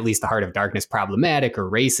at least the Heart of Darkness problematic or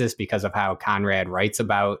racist because of how Conrad writes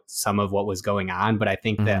about some of what was going on. But I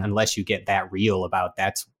think that unless you get that real about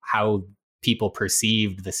that's how people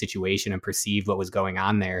perceived the situation and perceived what was going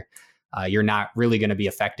on there, you're not really going to be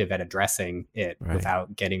effective at addressing it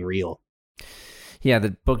without getting real. Yeah,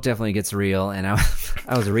 the book definitely gets real. And I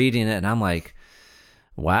was reading it and I'm like,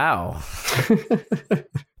 wow.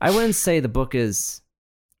 I wouldn't say the book is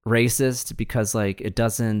racist because like it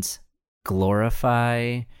doesn't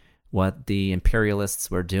glorify what the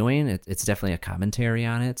imperialists were doing. It's definitely a commentary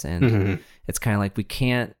on it. And it's kind of like we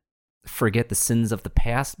can't forget the sins of the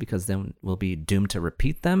past because then we'll be doomed to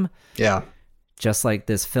repeat them. Yeah. Just like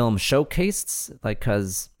this film showcased, like,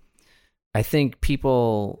 because I think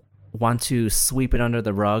people want to sweep it under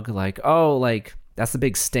the rug, like, oh, like, that's the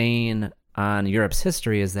big stain on Europe's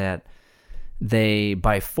history, is that they,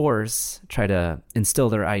 by force, try to instill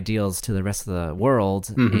their ideals to the rest of the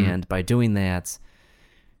world, and by doing that,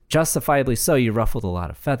 justifiably so, you ruffled a lot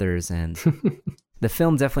of feathers, and the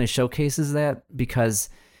film definitely showcases that, because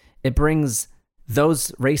it brings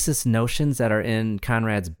those racist notions that are in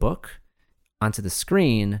Conrad's book onto the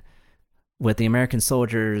screen with the American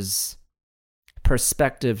soldiers'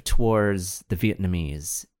 perspective towards the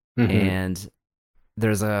Vietnamese. And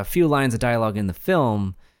there's a few lines of dialogue in the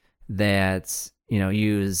film that, you know,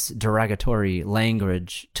 use derogatory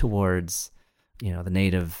language towards, you know, the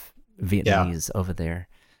native Vietnamese over there.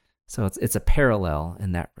 So it's a parallel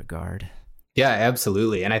in that regard. Yeah,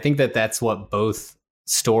 absolutely. And I think that that's what both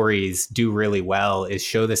stories do really well, is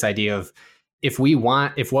show this idea of, if we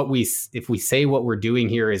say what we're doing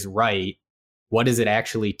here is right, what does it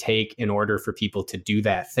actually take in order for people to do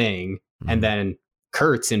that thing? And then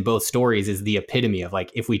Kurtz in both stories is the epitome of,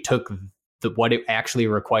 like, if we took what it actually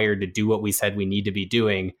required to do what we said we need to be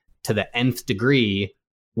doing to the nth degree,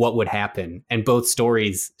 what would happen? And both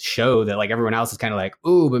stories show that, like, everyone else is kind of like,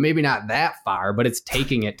 ooh, but maybe not that far, but it's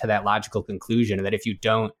taking it to that logical conclusion. And that if you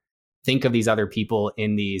don't think of these other people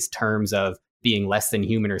in these terms of being less than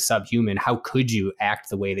human or subhuman, how could you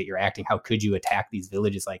act the way that you're acting? How could you attack these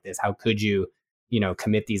villages like this? How could you, you know,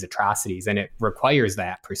 commit these atrocities? And it requires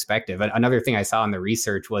that perspective. Another thing I saw in the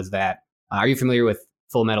research was that, are you familiar with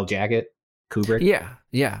Full Metal Jacket, Kubrick?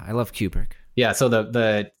 Yeah, I love Kubrick. Yeah, so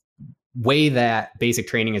the way that basic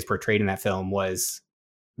training is portrayed in that film was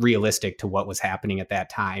realistic to what was happening at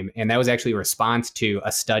that time. And that was actually a response to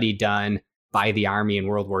a study done by the Army in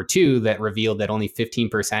World War II that revealed that only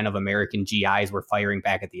 15% of American GIs were firing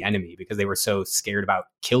back at the enemy because they were so scared about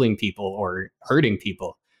killing people or hurting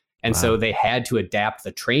people. And so they had to adapt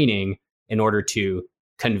the training in order to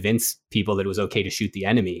convince people that it was okay to shoot the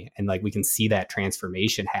enemy. And like, we can see that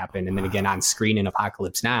transformation happen. And then again on screen in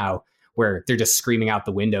Apocalypse Now, where they're just screaming out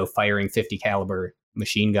the window, firing 50 caliber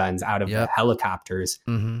machine guns out of the helicopters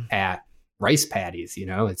at rice paddies. You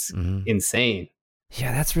know, it's insane.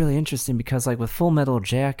 Yeah, that's really interesting because, like, with Full Metal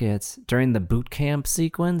Jacket, during the boot camp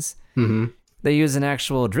sequence, they use an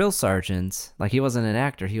actual drill sergeant. Like, he wasn't an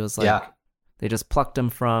actor. He was like, they just plucked him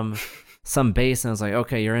from some base and I was like,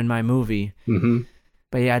 okay, you're in my movie.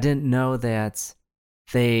 But yeah, I didn't know that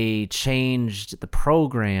they changed the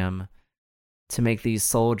program to make these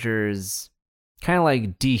soldiers kind of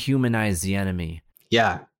like dehumanize the enemy.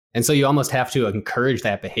 Yeah. And so you almost have to encourage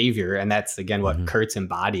that behavior. And that's, again, what Kurtz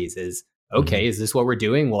embodies is, okay, is this what we're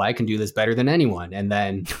doing? Well, I can do this better than anyone. And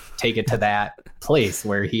then take it to that place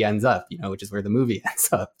where he ends up, which is where the movie ends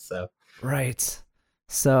up. So right.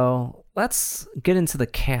 So let's get into the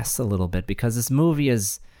cast a little bit, because this movie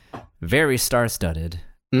is very star-studded.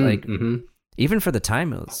 Even for the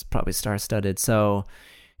time, it was probably star-studded. So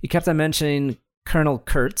you kept on mentioning Colonel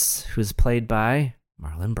Kurtz, who's played by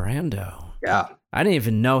Marlon Brando. Yeah. I didn't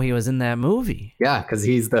even know he was in that movie. Yeah, because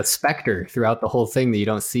he's the specter throughout the whole thing that you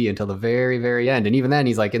don't see until the very, very end. And even then,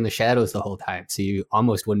 he's like in the shadows the whole time. So you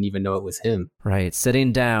almost wouldn't even know it was him. Right.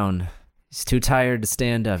 Sitting down. He's too tired to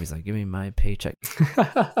stand up. He's like, give me my paycheck.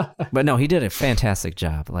 But no, he did a fantastic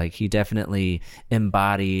job. Like, he definitely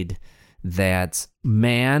embodied that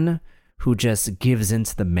man who just gives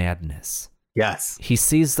into the madness. Yes. He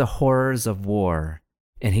sees the horrors of war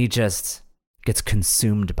and he just gets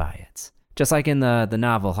consumed by it. Just like in the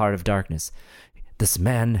novel Heart of Darkness. This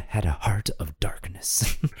man had a heart of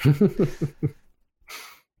darkness.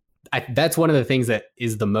 That's one of the things that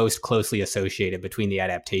is the most closely associated between the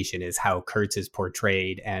adaptation is how Kurtz is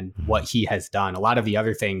portrayed and what he has done. A lot of the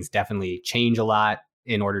other things definitely change a lot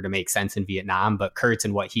in order to make sense in Vietnam, but Kurtz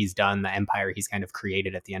and what he's done, the empire he's kind of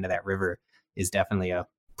created at the end of that river, is definitely a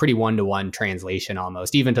pretty one-to-one translation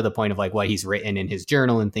almost, even to the point of like what he's written in his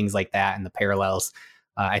journal and things like that and the parallels.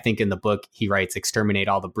 I think in the book he writes Exterminate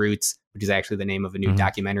All the Brutes, which is actually the name of a new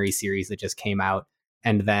documentary series that just came out.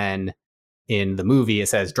 And then in the movie, it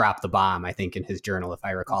says drop the bomb, I think, in his journal, if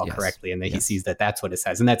I recall correctly. And then he sees that that's what it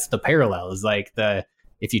says. And that's the parallel, is like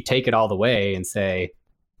if you take it all the way and say,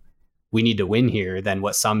 we need to win here, then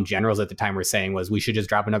what some generals at the time were saying was we should just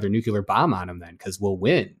drop another nuclear bomb on them then, because we'll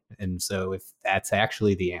win. And so if that's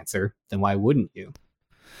actually the answer, then why wouldn't you?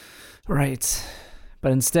 Right.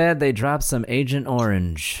 But instead, they drop some Agent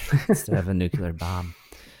Orange instead of a nuclear bomb.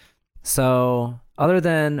 So, other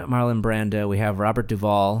than Marlon Brando, we have Robert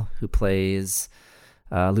Duvall, who plays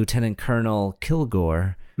Lieutenant Colonel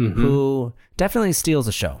Kilgore, who definitely steals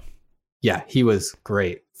the show. Yeah, he was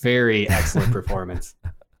great. Very excellent performance.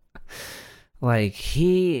 Like,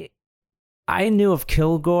 I knew of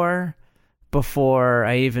Kilgore before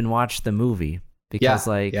I even watched the movie. Because,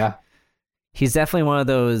 he's definitely one of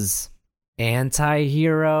those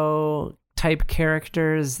anti-hero type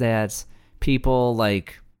characters that people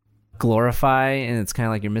like glorify, and it's kind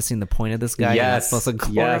of like you're missing the point of this guy. Yes,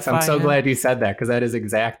 I'm so him. glad you said that, because that is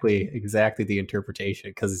exactly the interpretation.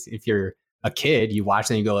 Because if you're a kid, you watch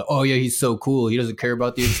that and you go like, oh yeah, he's so cool, he doesn't care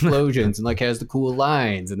about the explosions and like has the cool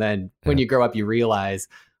lines. And then when you grow up, you realize,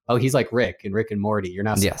 oh, he's like Rick and Rick and Morty. You're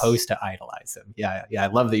not supposed to idolize him. Yeah, I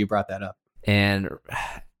love that you brought that up. And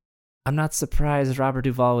I'm not surprised Robert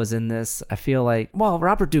Duvall was in this. I feel like, well,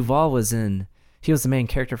 Robert Duvall was the main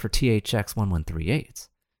character for THX 1138,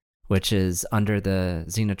 which is under the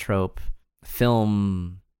Xenotrope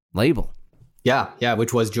film label. Yeah,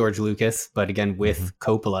 which was George Lucas, but again with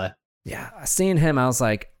Coppola. Yeah, seeing him, I was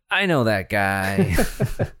like, I know that guy.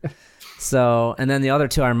 So, and then the other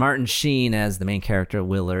two are Martin Sheen as the main character,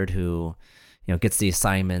 Willard, who, gets the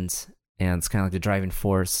assignment and it's kind of like the driving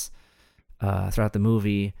force throughout the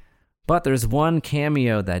movie. But there's one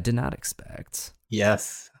cameo that I did not expect.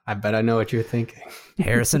 Yes, I bet I know what you're thinking.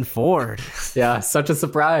 Harrison Ford. Yeah, such a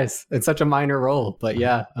surprise. It's such a minor role, but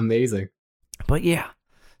yeah, amazing. But yeah,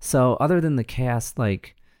 so other than the cast,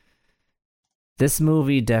 like, this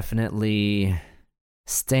movie definitely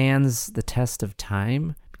stands the test of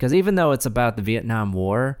time, because even though it's about the Vietnam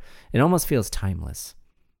War, it almost feels timeless.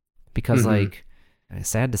 Because, like,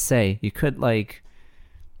 sad to say, you could, like,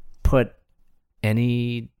 put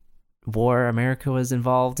any war America was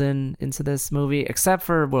involved into this movie, except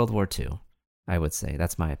for World War II, I would say.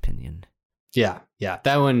 That's my opinion. Yeah.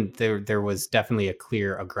 That one, there was definitely a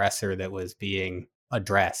clear aggressor that was being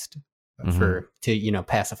addressed to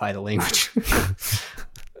pacify the language.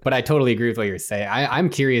 But I totally agree with what you're saying. I'm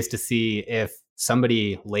curious to see if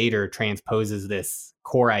somebody later transposes this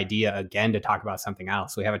core idea again to talk about something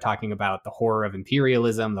else. We have it talking about the horror of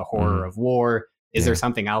imperialism, the horror of war. Is there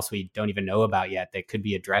something else we don't even know about yet that could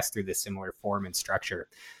be addressed through this similar form and structure?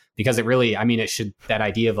 Because it really, that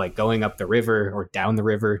idea of like going up the river or down the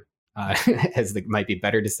river, might be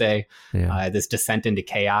better to say, this descent into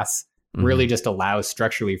chaos really just allows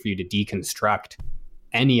structurally for you to deconstruct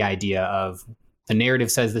any idea of the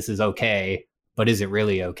narrative says this is okay, but is it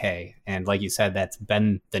really okay? And like you said, that's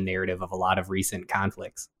been the narrative of a lot of recent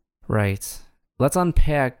conflicts. Right. Let's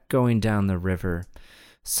unpack going down the river.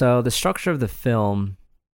 So the structure of the film,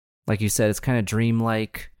 like you said, it's kind of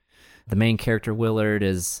dreamlike. The main character, Willard,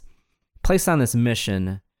 is placed on this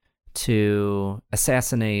mission to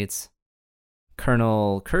assassinate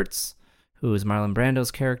Colonel Kurtz, who is Marlon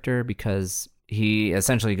Brando's character, because he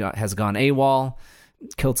essentially has gone AWOL,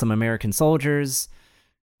 killed some American soldiers,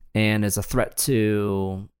 and is a threat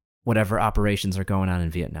to whatever operations are going on in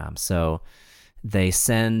Vietnam. So they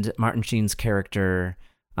send Martin Sheen's character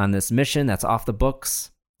on this mission that's off the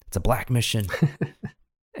books. It's a black mission.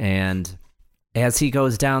 And as he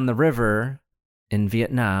goes down the river in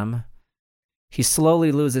Vietnam, he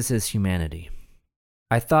slowly loses his humanity.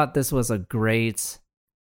 I thought this was a great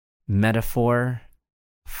metaphor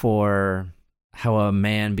for how a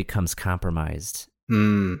man becomes compromised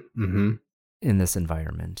in this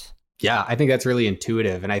environment. Yeah, I think that's really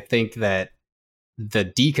intuitive. And I think that the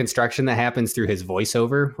deconstruction that happens through his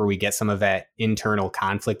voiceover, where we get some of that internal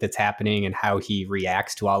conflict that's happening and how he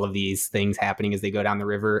reacts to all of these things happening as they go down the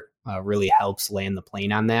river, really helps land the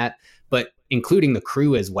plane on that. But including the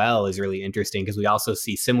crew as well is really interesting, because we also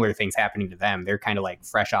see similar things happening to them. They're kind of like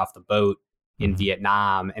fresh off the boat in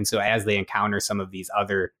Vietnam. And so as they encounter some of these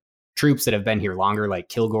other troops that have been here longer, like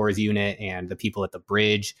Kilgore's unit and the people at the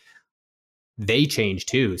bridge, they change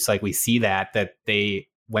too. So like we see that they,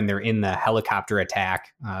 when they're in the helicopter attack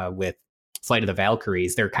with Flight of the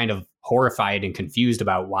Valkyries, they're kind of horrified and confused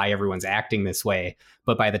about why everyone's acting this way.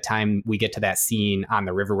 But by the time we get to that scene on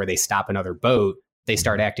the river where they stop another boat, they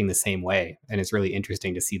start acting the same way. And it's really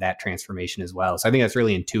interesting to see that transformation as well. So I think that's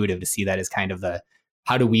really intuitive to see that as kind of the,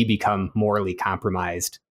 how do we become morally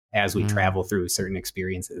compromised as we travel through certain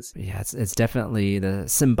experiences? Yeah, it's definitely the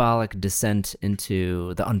symbolic descent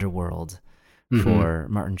into the underworld for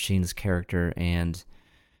Martin Sheen's character. And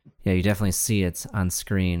yeah, you definitely see it on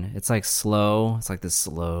screen. It's like slow. It's like this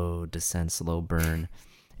slow descent, slow burn.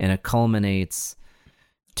 And it culminates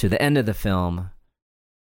to the end of the film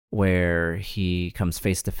where he comes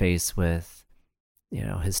face to face with,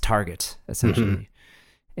 his target, essentially.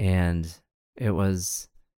 And it was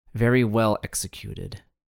very well executed,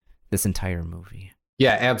 this entire movie.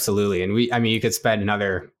 Yeah, absolutely. And you could spend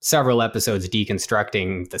another several episodes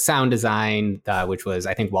deconstructing the sound design, which was,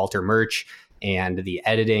 I think, Walter Murch, and the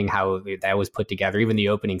editing, how that was put together. Even the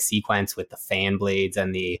opening sequence with the fan blades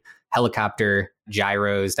and the helicopter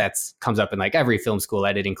gyros, comes up in like every film school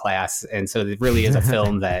editing class. And so it really is a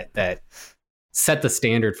film that set the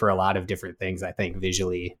standard for a lot of different things, I think,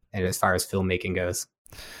 visually and as far as filmmaking goes.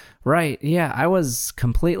 Right. Yeah, I was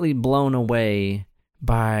completely blown away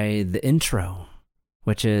by the intro,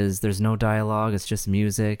 which is there's no dialogue. It's just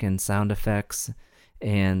music and sound effects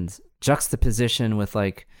and juxtaposition with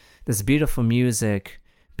like this beautiful music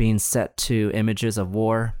being set to images of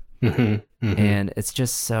war. And it's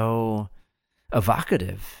just so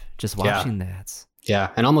evocative just watching that.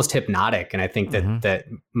 Yeah, and almost hypnotic. And I think that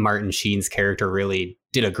Martin Sheen's character really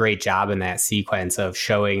did a great job in that sequence of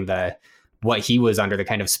showing what he was under, the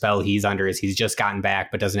kind of spell he's under, is he's just gotten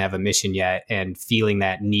back but doesn't have a mission yet, and feeling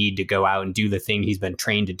that need to go out and do the thing he's been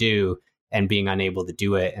trained to do and being unable to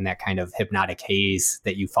do it, and that kind of hypnotic haze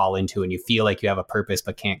that you fall into and you feel like you have a purpose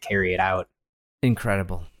but can't carry it out.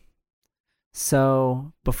 Incredible.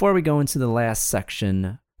 So before we go into the last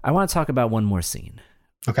section, I want to talk about one more scene,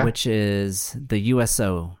 which is the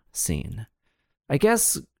USO scene. I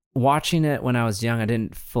guess watching it when I was young, I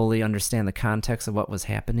didn't fully understand the context of what was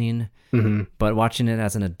happening, but watching it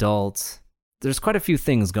as an adult, there's quite a few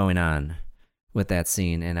things going on with that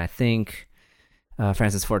scene. And I think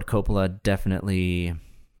Francis Ford Coppola definitely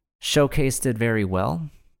showcased it very well.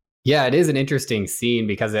 Yeah, it is an interesting scene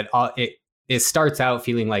because it starts out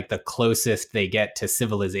feeling like the closest they get to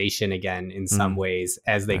civilization again in some ways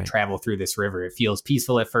as they travel through this river. It feels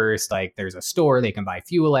peaceful at first, like there's a store they can buy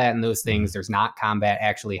fuel at and those things. There's not combat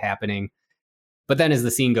actually happening. But then as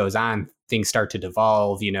the scene goes on, things start to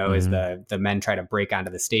devolve, as the men try to break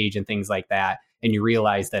onto the stage and things like that. And you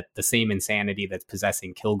realize that the same insanity that's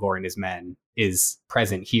possessing Kilgore and his men is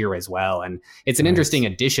present here as well. And it's an interesting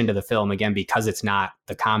addition to the film, again, because it's not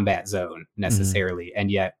the combat zone necessarily. And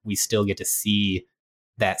yet we still get to see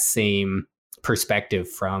that same perspective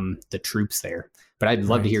from the troops there. But I'd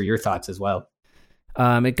love to hear your thoughts as well.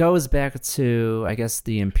 It goes back to, I guess,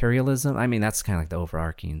 the imperialism. I mean, that's kind of like the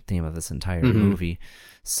overarching theme of this entire movie.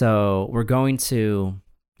 So we're going to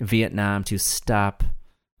Vietnam to stop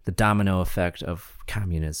the domino effect of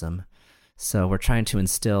communism. So we're trying to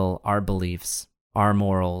instill our beliefs, our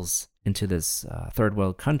morals into this third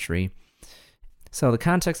world country. So the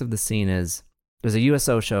context of the scene is there's a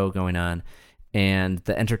USO show going on, and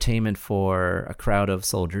the entertainment for a crowd of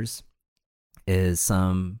soldiers is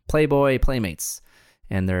some Playboy playmates,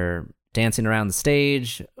 and they're dancing around the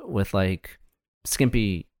stage with like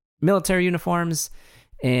skimpy military uniforms,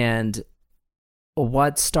 and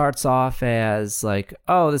what starts off as like,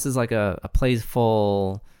 oh, this is like a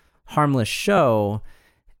playful, harmless show,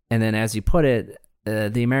 and then as you put it,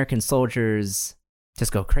 the American soldiers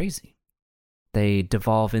just go crazy. They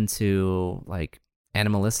devolve into like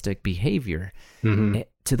animalistic behavior to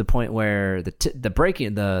the point where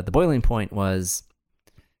the boiling point was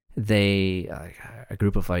a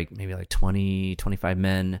group of like maybe like 20, 25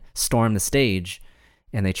 men storm the stage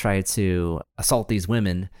and they try to assault these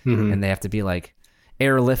women, and they have to be like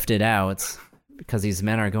airlifted out because these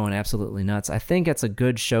men are going absolutely nuts. I think it's a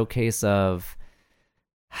good showcase of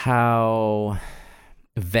how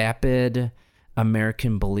vapid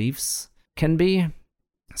American beliefs can be.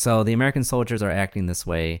 So the American soldiers are acting this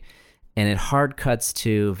way, and it hard cuts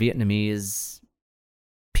to Vietnamese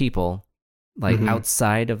people like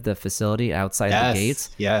outside of the facility, outside the gates.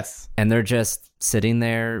 Yes. And they're just sitting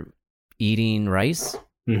there eating rice,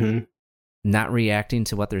 not reacting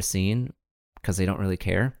to what they're seeing because they don't really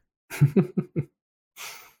care.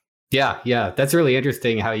 Yeah. That's really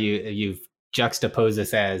interesting how you've juxtaposed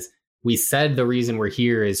this as, we said the reason we're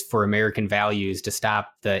here is for American values to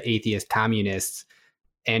stop the atheist communists.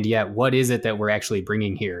 And yet, what is it that we're actually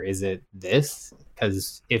bringing here? Is it this?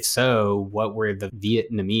 Because if so, what were the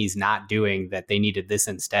Vietnamese not doing that they needed this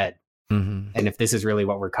instead? And if this is really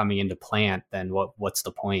what we're coming in to plant, then what's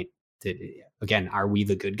the point? Again, are we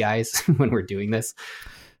the good guys when we're doing this?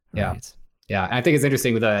 Right. Yeah. I think it's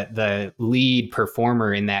interesting. The lead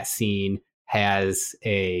performer in that scene has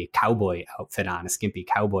a cowboy outfit on, a skimpy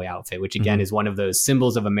cowboy outfit, which again is one of those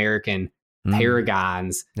symbols of American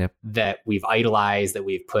paragons that we've idolized, that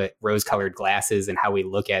we've put rose-colored glasses in how we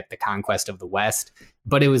look at the conquest of the West.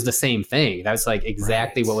 But it was the same thing. That was like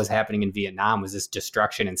exactly what was happening in Vietnam, was this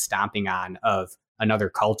destruction and stomping on of another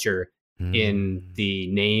culture in the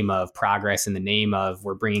name of progress, in the name of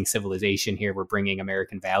we're bringing civilization here, we're bringing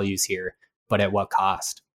American values here, but at what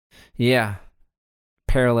cost? Yeah.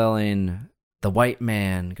 Paralleling the white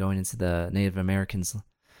man going into the Native Americans'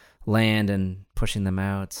 land and pushing them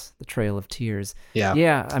out, the Trail of Tears.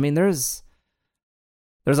 Yeah. I mean, there's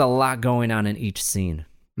a lot going on in each scene,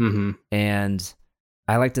 and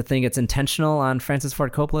I like to think it's intentional on Francis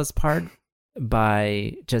Ford Coppola's part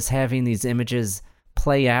by just having these images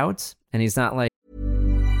play out, and he's not like.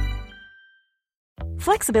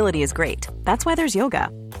 Flexibility is great. That's why there's yoga.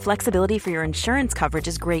 Flexibility for your insurance coverage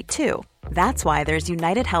is great too. That's why there's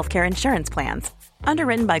United Healthcare Insurance Plans.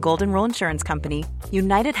 Underwritten by Golden Rule Insurance Company,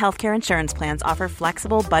 United Healthcare Insurance Plans offer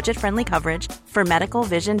flexible, budget-friendly coverage for medical,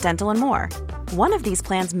 vision, dental, and more. One of these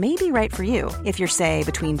plans may be right for you if you're, say,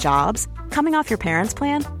 between jobs, coming off your parents'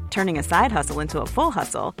 plan, turning a side hustle into a full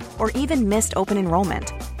hustle, or even missed open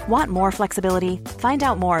enrollment. Want more flexibility? Find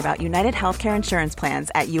out more about United Healthcare Insurance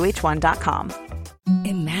Plans at uh1.com.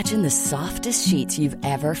 Imagine the softest sheets you've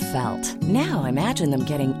ever felt. Now imagine them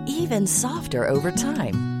getting even softer over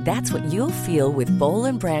time. That's what you'll feel with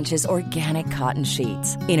Boll & Branch's organic cotton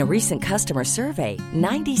sheets. In a recent customer survey,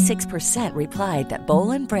 96% replied that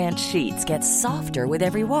Boll & Branch sheets get softer with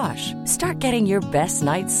every wash. Start getting your best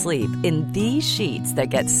night's sleep in these sheets that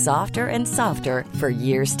get softer and softer for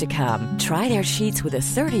years to come. Try their sheets with a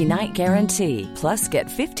 30-night guarantee. Plus, get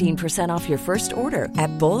 15% off your first order at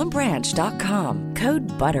bollandbranch.com. Code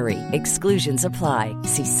BUTTERY. Exclusions apply.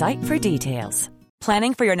 See site for details.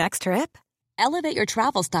 Planning for your next trip? Elevate your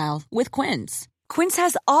travel style with Quince. Quince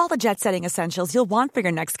has all the jet-setting essentials you'll want for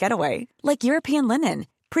your next getaway, like European linen,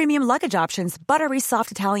 premium luggage options, buttery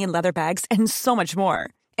soft Italian leather bags, and so much more.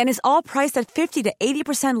 And is all priced at 50 to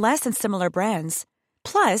 80% less than similar brands.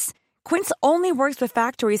 Plus, Quince only works with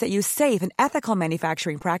factories that use safe and ethical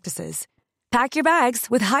manufacturing practices. Pack your bags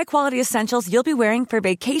with high-quality essentials you'll be wearing for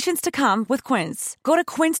vacations to come with Quince. Go to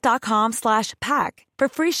quince.com/pack for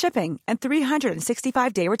free shipping and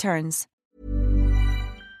 365-day returns.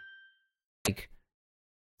 Like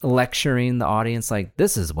lecturing the audience, like,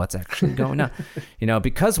 this is what's actually going on.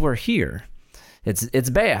 Because we're here, it's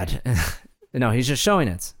bad. No, he's just showing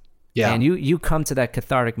it. Yeah. And you come to that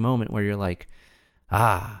cathartic moment where you're like,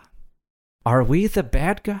 are we the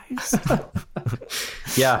bad guys?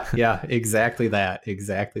 Yeah, exactly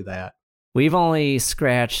that. We've only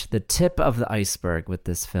scratched the tip of the iceberg with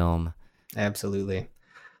this film. Absolutely.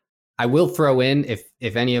 I will throw in,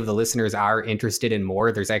 if any of the listeners are interested in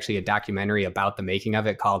more, there's actually a documentary about the making of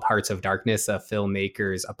it called Hearts of Darkness, a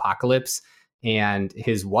filmmaker's apocalypse. And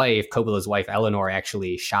his wife, Coppola's wife, Eleanor,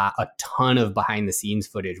 actually shot a ton of behind the scenes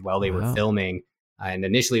footage while they were filming. And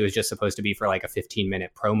initially it was just supposed to be for like a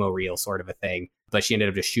 15-minute promo reel sort of a thing. But she ended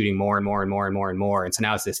up just shooting more and more and more and more and more. And so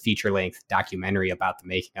now it's this feature-length documentary about the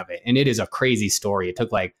making of it. And it is a crazy story. It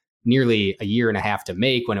took like nearly a year and a half to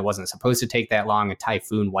make when it wasn't supposed to take that long. A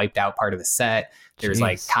typhoon wiped out part of the set. There's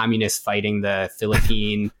like communists fighting the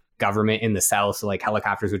Philippine government in the south. So like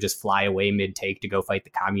helicopters would just fly away mid-take to go fight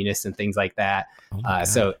the communists and things like that.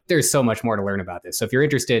 So there's so much more to learn about this. So if you're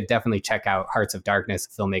interested, definitely check out Hearts of Darkness,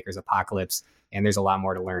 Filmmaker's Apocalypse. And there's a lot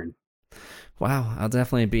more to learn. Wow, I'll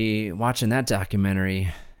definitely be watching that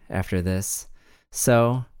documentary after this.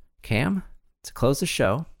 So, Cam, to close the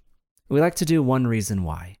show, we like to do one reason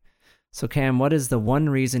why. So, Cam, what is the one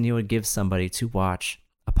reason you would give somebody to watch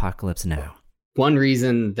Apocalypse Now? One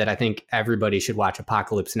reason that I think everybody should watch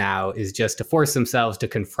Apocalypse Now is just to force themselves to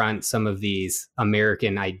confront some of these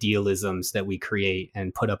American idealisms that we create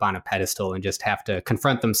and put up on a pedestal, and just have to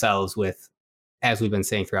confront themselves with, as we've been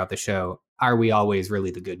saying throughout the show, are we always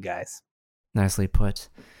really the good guys? Nicely put.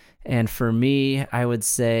 And for me, I would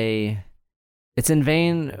say it's in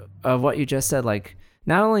vain of what you just said. Like,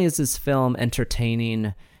 not only is this film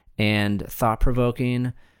entertaining and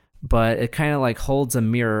thought-provoking, but it kind of like holds a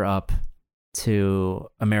mirror up to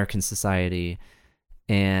American society.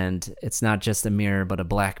 And it's not just a mirror, but a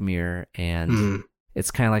black mirror. And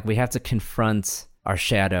it's kind of like we have to confront our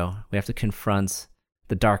shadow. We have to confront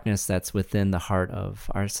the darkness that's within the heart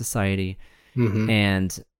of our society.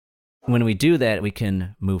 And when we do that, we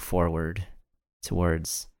can move forward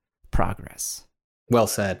towards progress. Well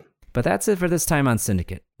said. But that's it for this time on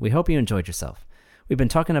Syndicate. We hope you enjoyed yourself. We've been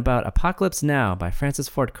talking about Apocalypse Now by Francis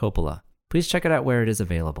Ford Coppola. Please check it out where it is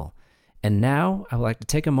available. And now I would like to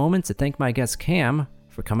take a moment to thank my guest Cam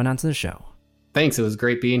for coming onto the show. Thanks. It was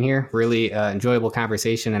great being here. Really enjoyable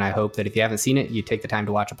conversation. And I hope that if you haven't seen it, you take the time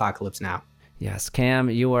to watch Apocalypse Now. Yes, Cam,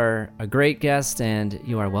 you are a great guest and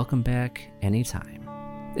you are welcome back anytime.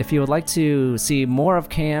 If you would like to see more of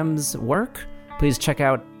Cam's work, please check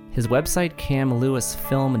out his website,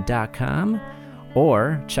 camlewisfilm.com,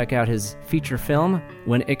 or check out his feature film,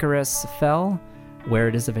 When Icarus Fell, where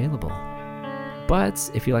it is available.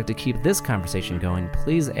 But if you'd like to keep this conversation going,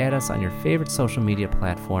 please add us on your favorite social media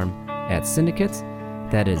platform at Syndicate.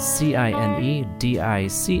 That is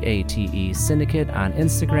CINEDICATE Syndicate on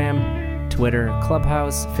Instagram, Twitter,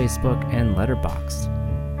 Clubhouse, Facebook, and Letterboxd.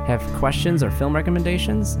 Have questions or film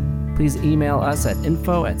recommendations? Please email us at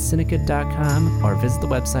info@syndicate.com or visit the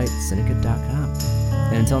website syndicate.com.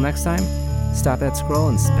 And until next time, stop that scroll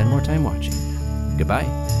and spend more time watching. Goodbye.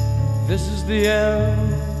 This is the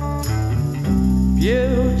end,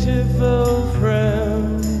 beautiful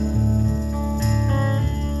friend.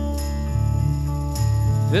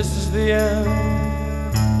 This is the end,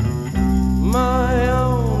 my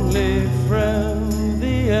only friend,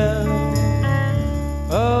 the end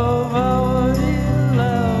of our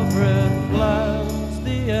elaborate plans,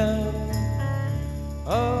 the end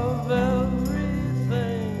of